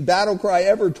reaching battle cry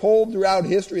ever told throughout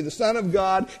history. The Son of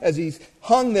God, as He's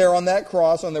hung there on that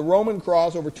cross, on the Roman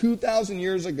cross over 2,000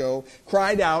 years ago,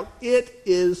 cried out, "It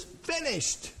is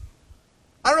finished."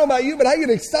 I don't know about you, but I get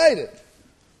excited.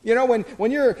 You know,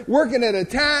 when you're working at a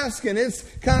task and it's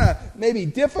kind of maybe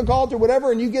difficult or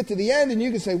whatever, and you get to the end and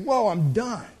you can say, whoa, I'm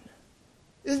done.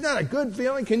 Isn't that a good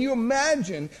feeling? Can you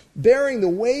imagine bearing the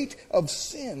weight of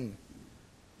sin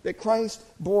that Christ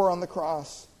bore on the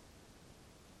cross?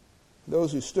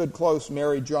 Those who stood close,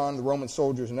 Mary, John, the Roman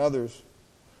soldiers, and others,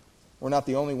 were not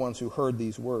the only ones who heard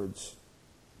these words.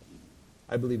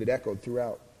 I believe it echoed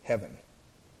throughout heaven.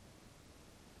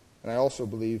 And I also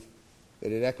believe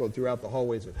that it echoed throughout the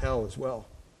hallways of hell as well.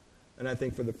 And I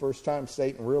think for the first time,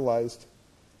 Satan realized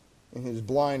in his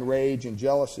blind rage and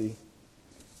jealousy,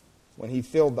 when he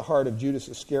filled the heart of Judas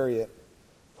Iscariot,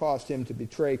 caused him to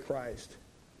betray Christ.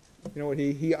 You know what?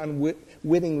 He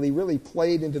unwittingly really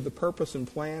played into the purpose and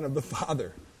plan of the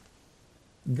Father.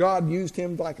 God used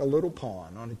him like a little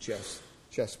pawn on a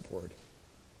chessboard.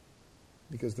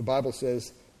 Because the Bible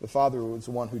says the Father was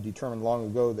the one who determined long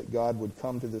ago that God would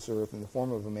come to this earth in the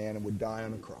form of a man and would die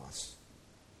on a cross.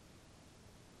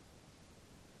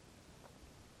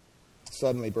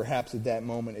 Suddenly, perhaps at that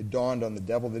moment, it dawned on the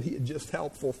devil that he had just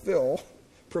helped fulfill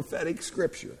prophetic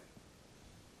scripture.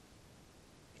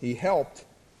 He helped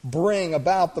bring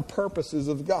about the purposes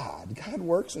of God. God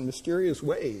works in mysterious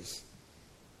ways.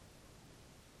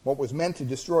 What was meant to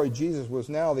destroy Jesus was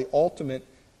now the ultimate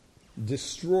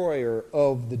destroyer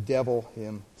of the devil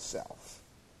himself.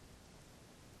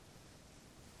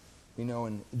 You know,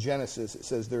 in Genesis it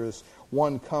says there is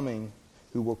one coming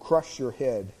who will crush your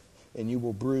head and you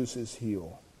will bruise his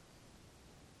heel.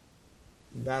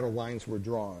 Battle lines were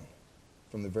drawn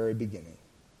from the very beginning.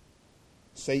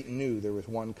 Satan knew there was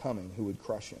one coming who would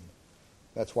crush him.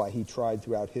 That's why he tried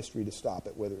throughout history to stop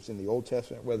it, whether it's in the Old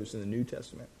Testament, whether it's in the New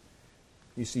Testament.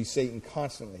 You see Satan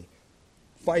constantly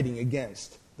fighting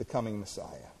against the coming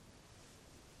Messiah.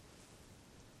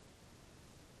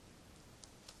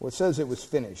 Well, it says it was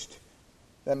finished.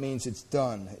 That means it's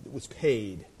done. It was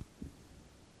paid.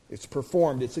 It's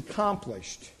performed. It's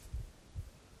accomplished.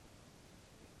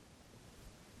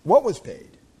 What was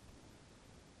paid?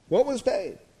 What was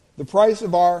paid? The price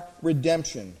of our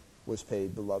redemption was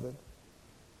paid, beloved.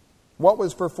 What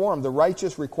was performed? The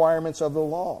righteous requirements of the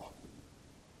law.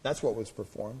 That's what was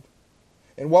performed.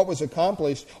 And what was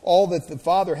accomplished? All that the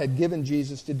Father had given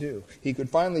Jesus to do. He could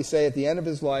finally say at the end of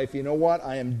his life, you know what?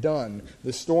 I am done.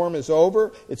 The storm is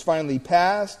over. It's finally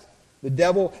passed. The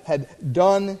devil had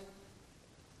done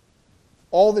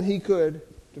all that he could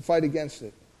to fight against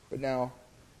it. But now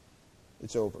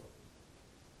it's over.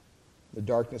 The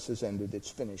darkness has ended. It's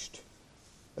finished.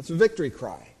 That's a victory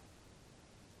cry.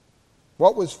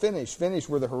 What was finished? Finished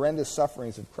were the horrendous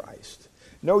sufferings of Christ.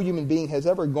 No human being has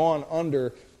ever gone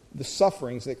under the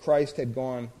sufferings that Christ had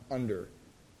gone under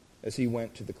as he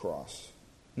went to the cross.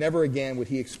 Never again would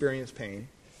he experience pain.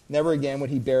 Never again would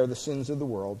he bear the sins of the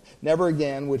world. Never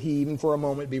again would he even for a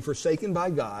moment be forsaken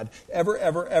by God. Ever,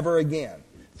 ever, ever again.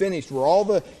 Finished were all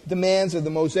the demands of the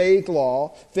Mosaic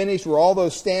law. Finished were all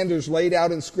those standards laid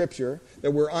out in Scripture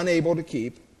that we're unable to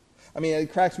keep. I mean,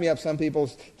 it cracks me up. Some people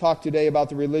talk today about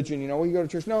the religion. You know, you go to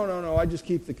church. No, I just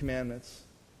keep the commandments.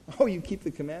 Oh, you keep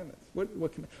the commandments. What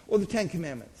well, the 10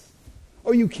 Commandments.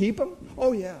 Oh, you keep them?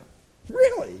 Oh, yeah.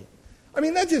 Really? I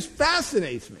mean, that just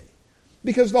fascinates me.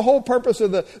 Because the whole purpose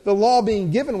of the law being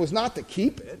given was not to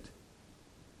keep it.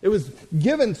 It was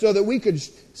given so that we could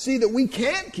see that we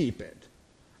can't keep it.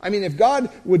 I mean, if God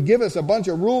would give us a bunch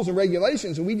of rules and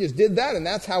regulations and we just did that and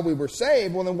that's how we were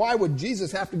saved, well, then why would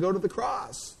Jesus have to go to the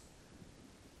cross?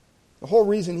 The whole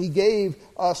reason he gave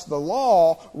us the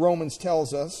law, Romans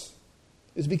tells us,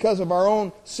 is because of our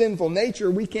own sinful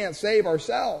nature. We can't save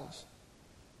ourselves.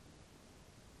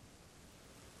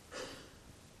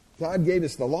 God gave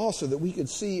us the law so that we could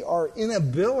see our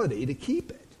inability to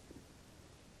keep it.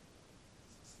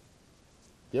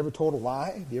 Have you ever told a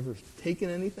lie? Have you ever taken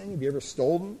anything? Have you ever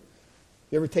stolen?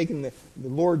 Have you ever taken the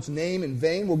Lord's name in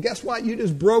vain? Well, guess what? You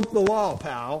just broke the law,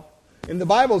 pal. And the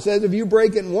Bible says if you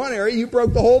break it in one area, you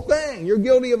broke the whole thing. You're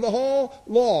guilty of the whole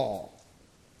law.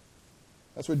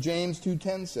 That's what James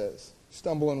 2:10 says.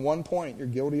 Stumble in one point, you're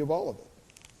guilty of all of it.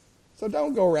 So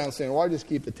don't go around saying, well, I just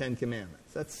keep the 10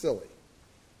 Commandments. That's silly.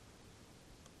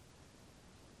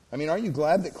 I mean, aren't you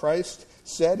glad that Christ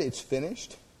said it's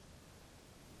finished?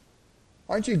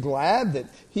 Aren't you glad that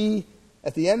he,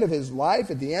 at the end of his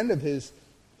life, at the end of his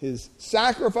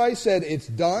sacrifice, said it's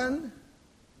done?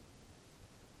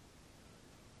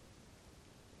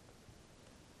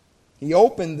 He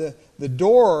opened the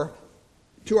door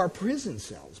to our prison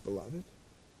cells, beloved.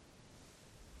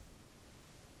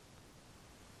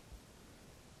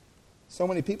 So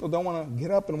many people don't want to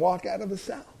get up and walk out of the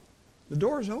cell. The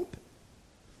door's open.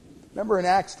 Remember in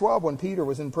Acts 12 when Peter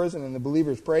was in prison and the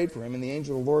believers prayed for him and the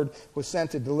angel of the Lord was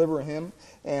sent to deliver him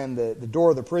and the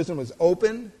door of the prison was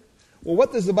open? Well,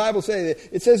 what does the Bible say?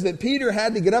 It says that Peter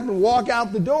had to get up and walk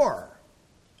out the door.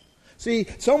 See,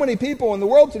 so many people in the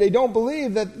world today don't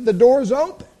believe that the door's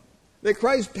open, that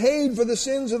Christ paid for the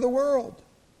sins of the world.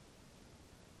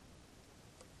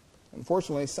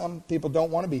 Unfortunately, some people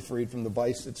don't want to be freed from the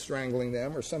vice that's strangling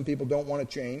them, or some people don't want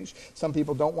to change. Some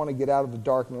people don't want to get out of the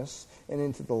darkness and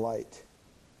into the light.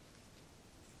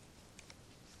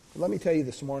 But let me tell you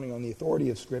this morning on the authority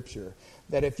of Scripture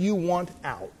that if you want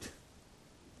out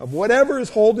of whatever is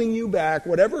holding you back,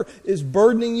 whatever is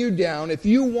burdening you down, if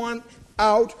you want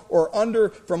out or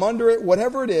from under it,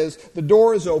 whatever it is, the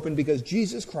door is open because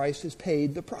Jesus Christ has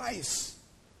paid the price.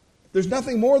 There's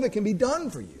nothing more that can be done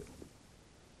for you.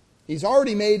 He's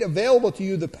already made available to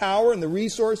you the power and the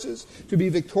resources to be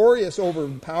victorious over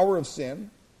the power of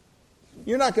sin.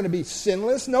 You're not going to be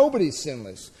sinless. Nobody's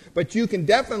sinless. But you can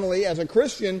definitely, as a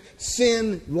Christian,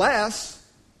 sin less.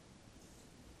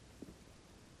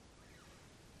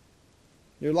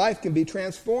 Your life can be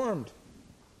transformed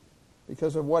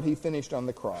because of what he finished on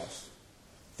the cross.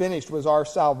 Finished was our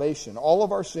salvation. All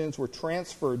of our sins were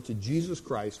transferred to Jesus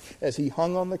Christ as he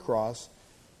hung on the cross,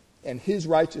 and his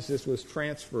righteousness was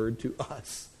transferred to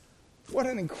us. What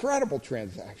an incredible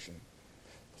transaction.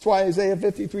 That's why Isaiah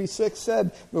 53:6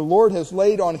 said, the Lord has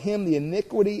laid on him the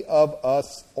iniquity of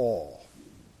us all.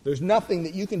 There's nothing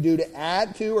that you can do to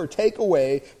add to or take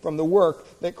away from the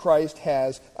work that Christ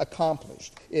has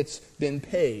accomplished. It's been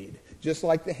paid. Just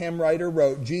like the hymn writer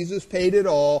wrote, Jesus paid it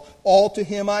all to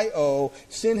him I owe.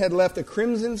 Sin had left a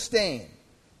crimson stain,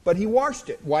 but he washed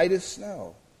it white as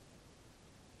snow.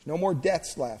 There's no more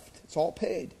debts left. It's all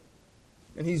paid.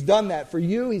 And he's done that for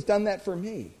you. He's done that for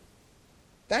me.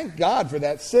 Thank God for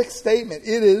that sixth statement.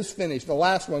 It is finished. The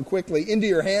last one quickly. Into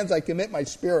your hands I commit my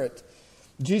spirit.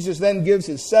 Jesus then gives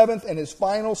his seventh and his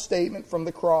final statement from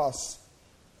the cross.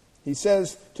 He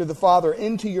says to the Father,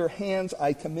 into your hands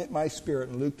I commit my spirit,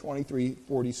 in Luke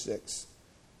 23:46.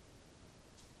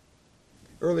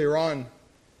 Earlier on,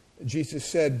 Jesus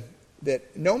said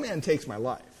that no man takes my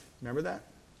life. Remember that?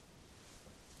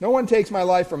 No one takes my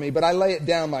life from me, but I lay it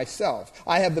down myself.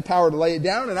 I have the power to lay it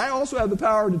down, and I also have the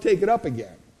power to take it up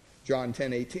again. John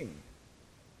 10:18.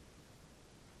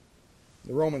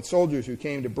 The Roman soldiers who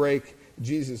came to break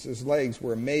Jesus' legs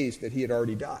were amazed that he had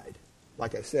already died.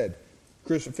 Like I said,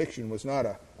 crucifixion was not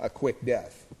a quick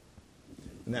death.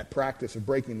 And that practice of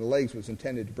breaking the legs was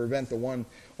intended to prevent the one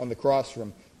on the cross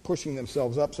from pushing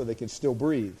themselves up so they could still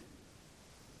breathe.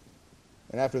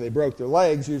 And after they broke their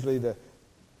legs, usually the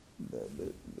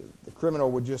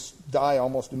criminal would just die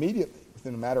almost immediately,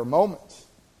 within a matter of moments.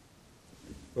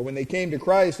 But when they came to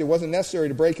Christ, it wasn't necessary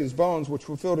to break his bones, which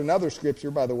fulfilled another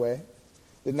scripture, by the way,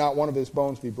 that not one of his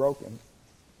bones be broken.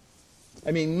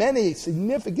 I mean, many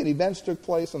significant events took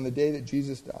place on the day that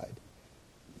Jesus died.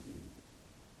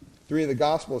 3 of the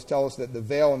Gospels tell us that the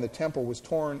veil in the temple was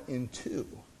torn in two.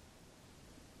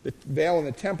 The veil in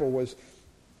the temple was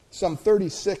some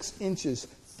 36 inches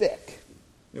thick.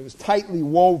 It was tightly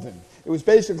woven. It was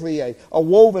basically a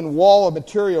woven wall of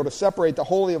material to separate the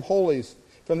Holy of Holies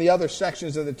from the other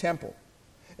sections of the temple.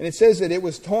 And it says that it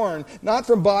was torn not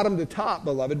from bottom to top,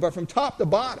 beloved, but from top to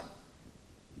bottom.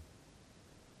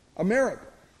 A miracle.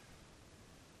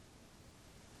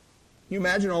 Can you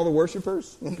imagine all the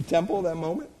worshipers in the temple at that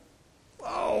moment?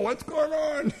 Oh, what's going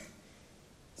on?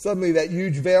 Suddenly that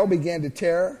huge veil began to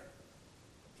tear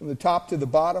from the top to the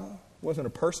bottom. It wasn't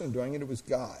a person doing it, it was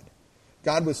God.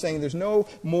 God was saying there's no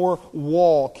more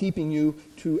wall keeping you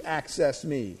to access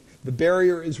me. The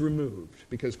barrier is removed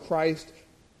because Christ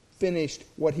finished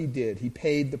what he did. He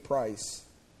paid the price.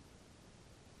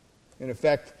 In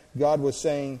effect, God was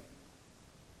saying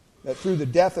that through the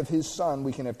death of his Son,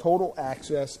 we can have total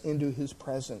access into his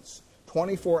presence.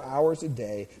 24 hours a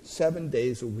day, 7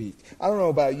 days a week. I don't know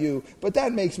about you, but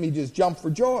that makes me just jump for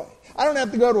joy. I don't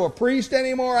have to go to a priest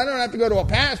anymore. I don't have to go to a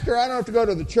pastor. I don't have to go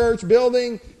to the church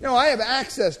building. No, I have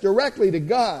access directly to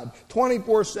God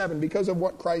 24/7 because of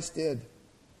what Christ did.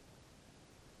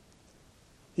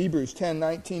 Hebrews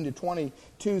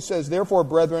 10:19-22 says, therefore,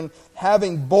 brethren,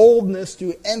 having boldness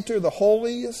to enter the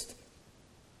holiest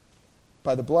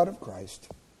by the blood of Christ,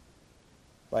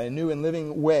 by a new and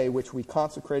living way which we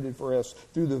consecrated for us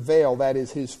through the veil, that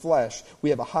is his flesh, we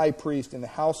have a high priest in the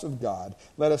house of God.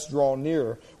 Let us draw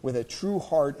near with a true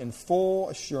heart and full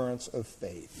assurance of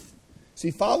faith.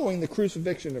 See, following the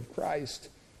crucifixion of Christ,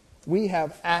 we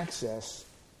have access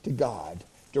to God,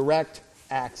 direct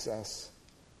access.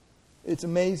 It's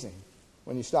amazing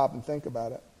when you stop and think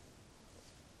about it.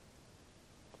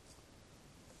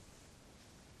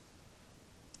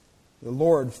 The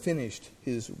Lord finished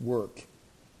his work.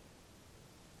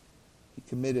 He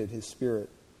committed his Spirit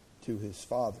to his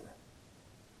Father.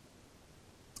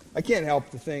 I can't help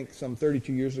to think some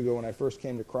 32 years ago when I first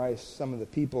came to Christ, some of the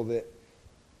people that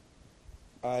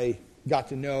I got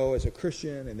to know as a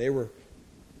Christian, and they were,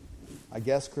 I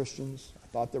guess, Christians. I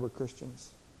thought they were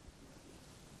Christians.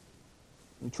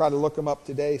 You try to look them up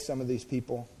today, some of these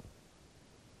people,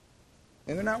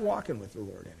 and they're not walking with the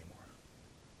Lord anymore.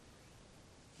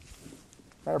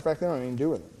 Matter of fact, they don't even do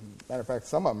with them. Matter of fact,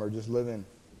 some of them are just living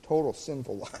total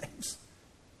sinful lives.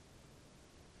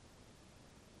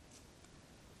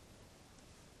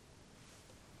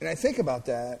 And I think about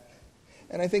that,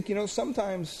 and I think,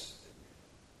 sometimes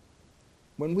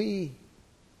when we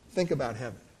think about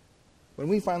heaven, when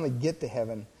we finally get to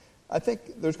heaven, I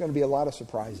think there's going to be a lot of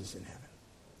surprises in heaven.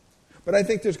 But I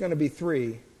think there's going to be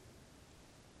three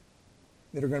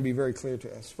that are going to be very clear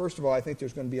to us. First of all, I think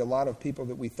there's going to be a lot of people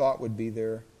that we thought would be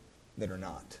there that are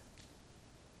not.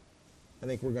 I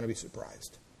think we're going to be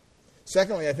surprised.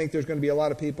 Secondly, I think there's going to be a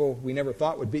lot of people we never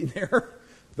thought would be there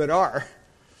that are.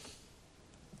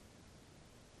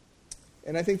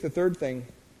 And I think the third thing,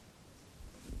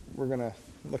 we're going to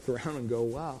look around and go,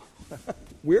 wow,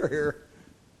 we're here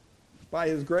by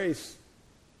his grace.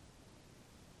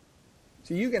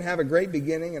 So you can have a great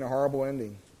beginning and a horrible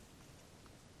ending.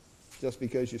 Just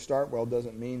because you start well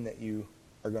doesn't mean that you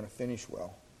are going to finish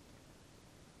well.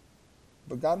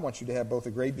 But God wants you to have both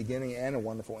a great beginning and a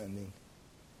wonderful ending.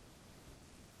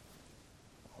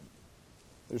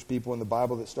 There's people in the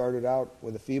Bible that started out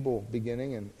with a feeble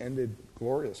beginning and ended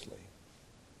gloriously.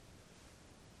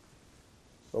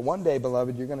 But one day,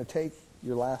 beloved, you're going to take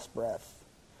your last breath.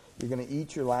 You're going to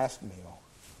eat your last meal.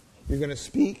 You're going to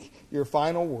speak your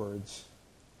final words.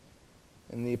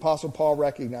 And the Apostle Paul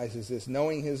recognizes this.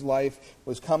 Knowing his life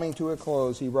was coming to a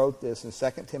close, he wrote this in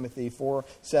 2 Timothy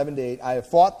 4:7-8. I have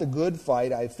fought the good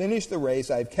fight. I have finished the race.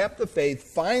 I have kept the faith.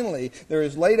 Finally, there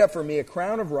is laid up for me a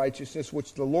crown of righteousness,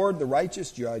 which the Lord, the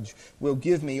righteous judge, will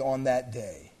give me on that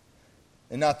day.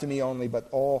 And not to me only,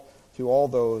 but to all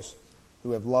those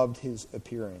who have loved his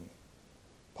appearing.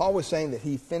 Paul was saying that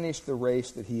he finished the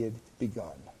race that he had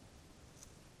begun.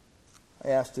 I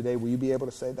ask today, will you be able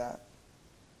to say that?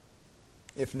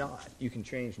 If not, you can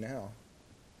change now.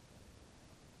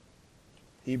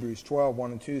 Hebrews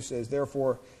 12:1-2 says,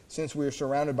 Therefore, since we are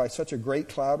surrounded by such a great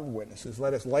cloud of witnesses,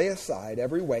 let us lay aside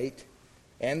every weight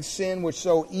and sin which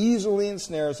so easily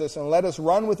ensnares us, and let us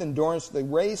run with endurance the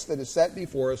race that is set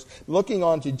before us, looking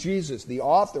on to Jesus, the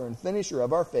author and finisher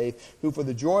of our faith, who for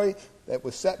the joy that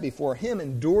was set before him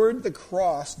endured the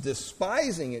cross,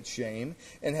 despising its shame,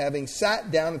 and having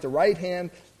sat down at the right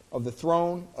hand of the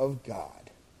throne of God.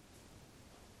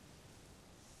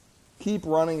 Keep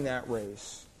running that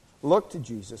race. Look to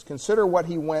Jesus. Consider what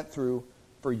he went through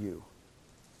for you.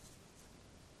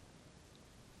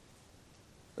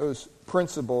 Those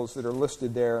principles that are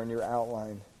listed there in your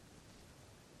outline.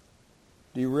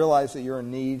 Do you realize that you're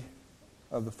in need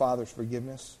of the Father's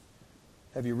forgiveness?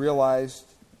 Have you realized,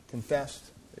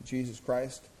 confessed that Jesus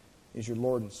Christ is your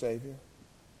Lord and Savior?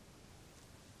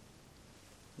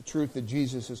 The truth that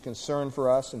Jesus is concerned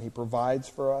for us and he provides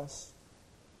for us.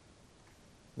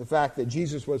 The fact that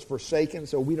Jesus was forsaken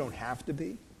so we don't have to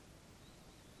be.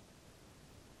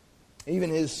 Even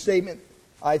his statement,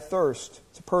 I thirst,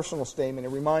 it's a personal statement. It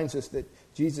reminds us that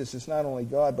Jesus is not only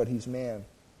God, but he's man.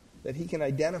 That he can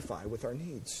identify with our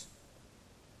needs.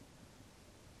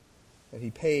 That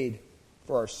he paid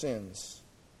for our sins.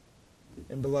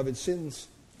 And beloved, sin's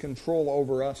control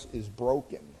over us is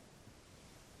broken.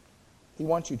 He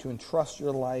wants you to entrust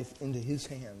your life into his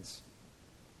hands.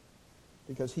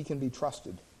 Because he can be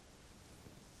trusted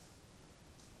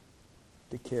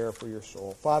to care for your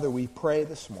soul. Father, we pray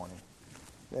this morning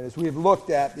that as we have looked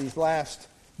at these last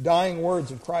dying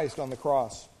words of Christ on the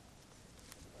cross,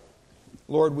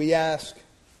 Lord, we ask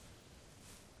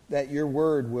that your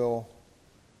word will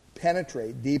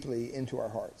penetrate deeply into our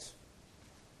hearts.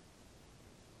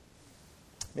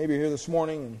 Maybe you're here this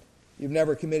morning and you've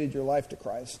never committed your life to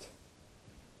Christ.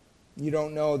 You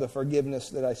don't know the forgiveness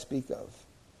that I speak of.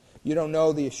 You don't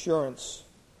know the assurance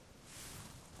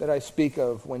that I speak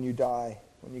of when you die,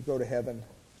 when you go to heaven.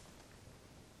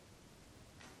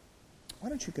 why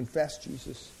don't you confess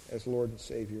Jesus as Lord and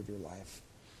Savior of your life?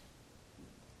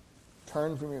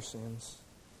 Turn from your sins.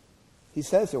 He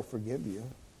says he'll forgive you.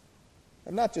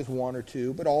 And not just one or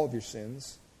two, but all of your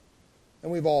sins.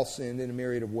 And we've all sinned in a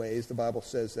myriad of ways. The Bible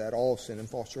says that. All have sinned and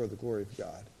fall short of the glory of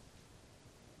God.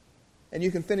 And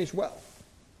you can finish well.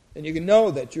 And you can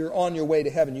know that you're on your way to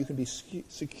heaven. You can be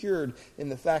secured in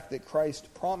the fact that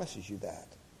Christ promises you that.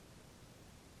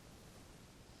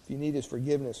 If you need his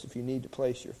forgiveness, if you need to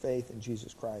place your faith in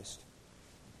Jesus Christ,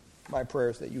 my prayer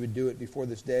is that you would do it before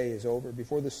this day is over,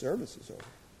 before this service is over.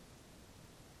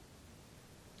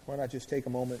 Why not just take a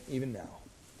moment even now?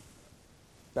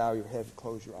 Bow your head and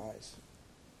close your eyes.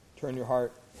 Turn your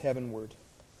heart heavenward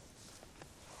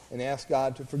and ask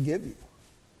God to forgive you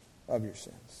of your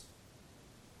sins,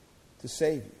 to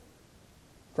save you.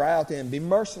 Cry out to him, be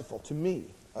merciful to me,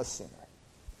 a sinner.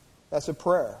 That's a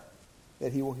prayer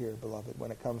that he will hear, beloved,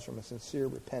 when it comes from a sincere,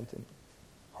 repentant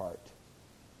heart.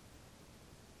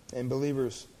 And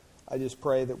believers, I just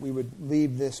pray that we would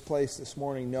leave this place this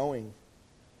morning knowing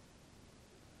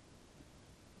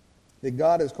that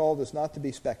God has called us not to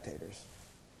be spectators,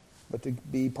 but to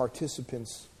be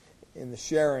participants in the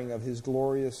sharing of his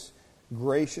glorious,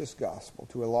 gracious gospel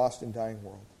to a lost and dying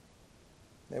world.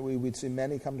 That we would see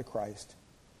many come to Christ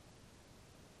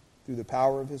through the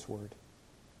power of his word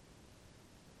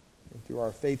and through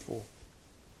our faithful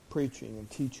preaching and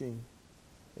teaching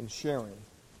and sharing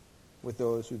with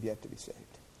those who've yet to be saved.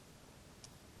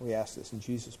 We ask this in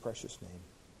Jesus' precious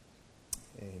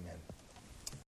name. Amen.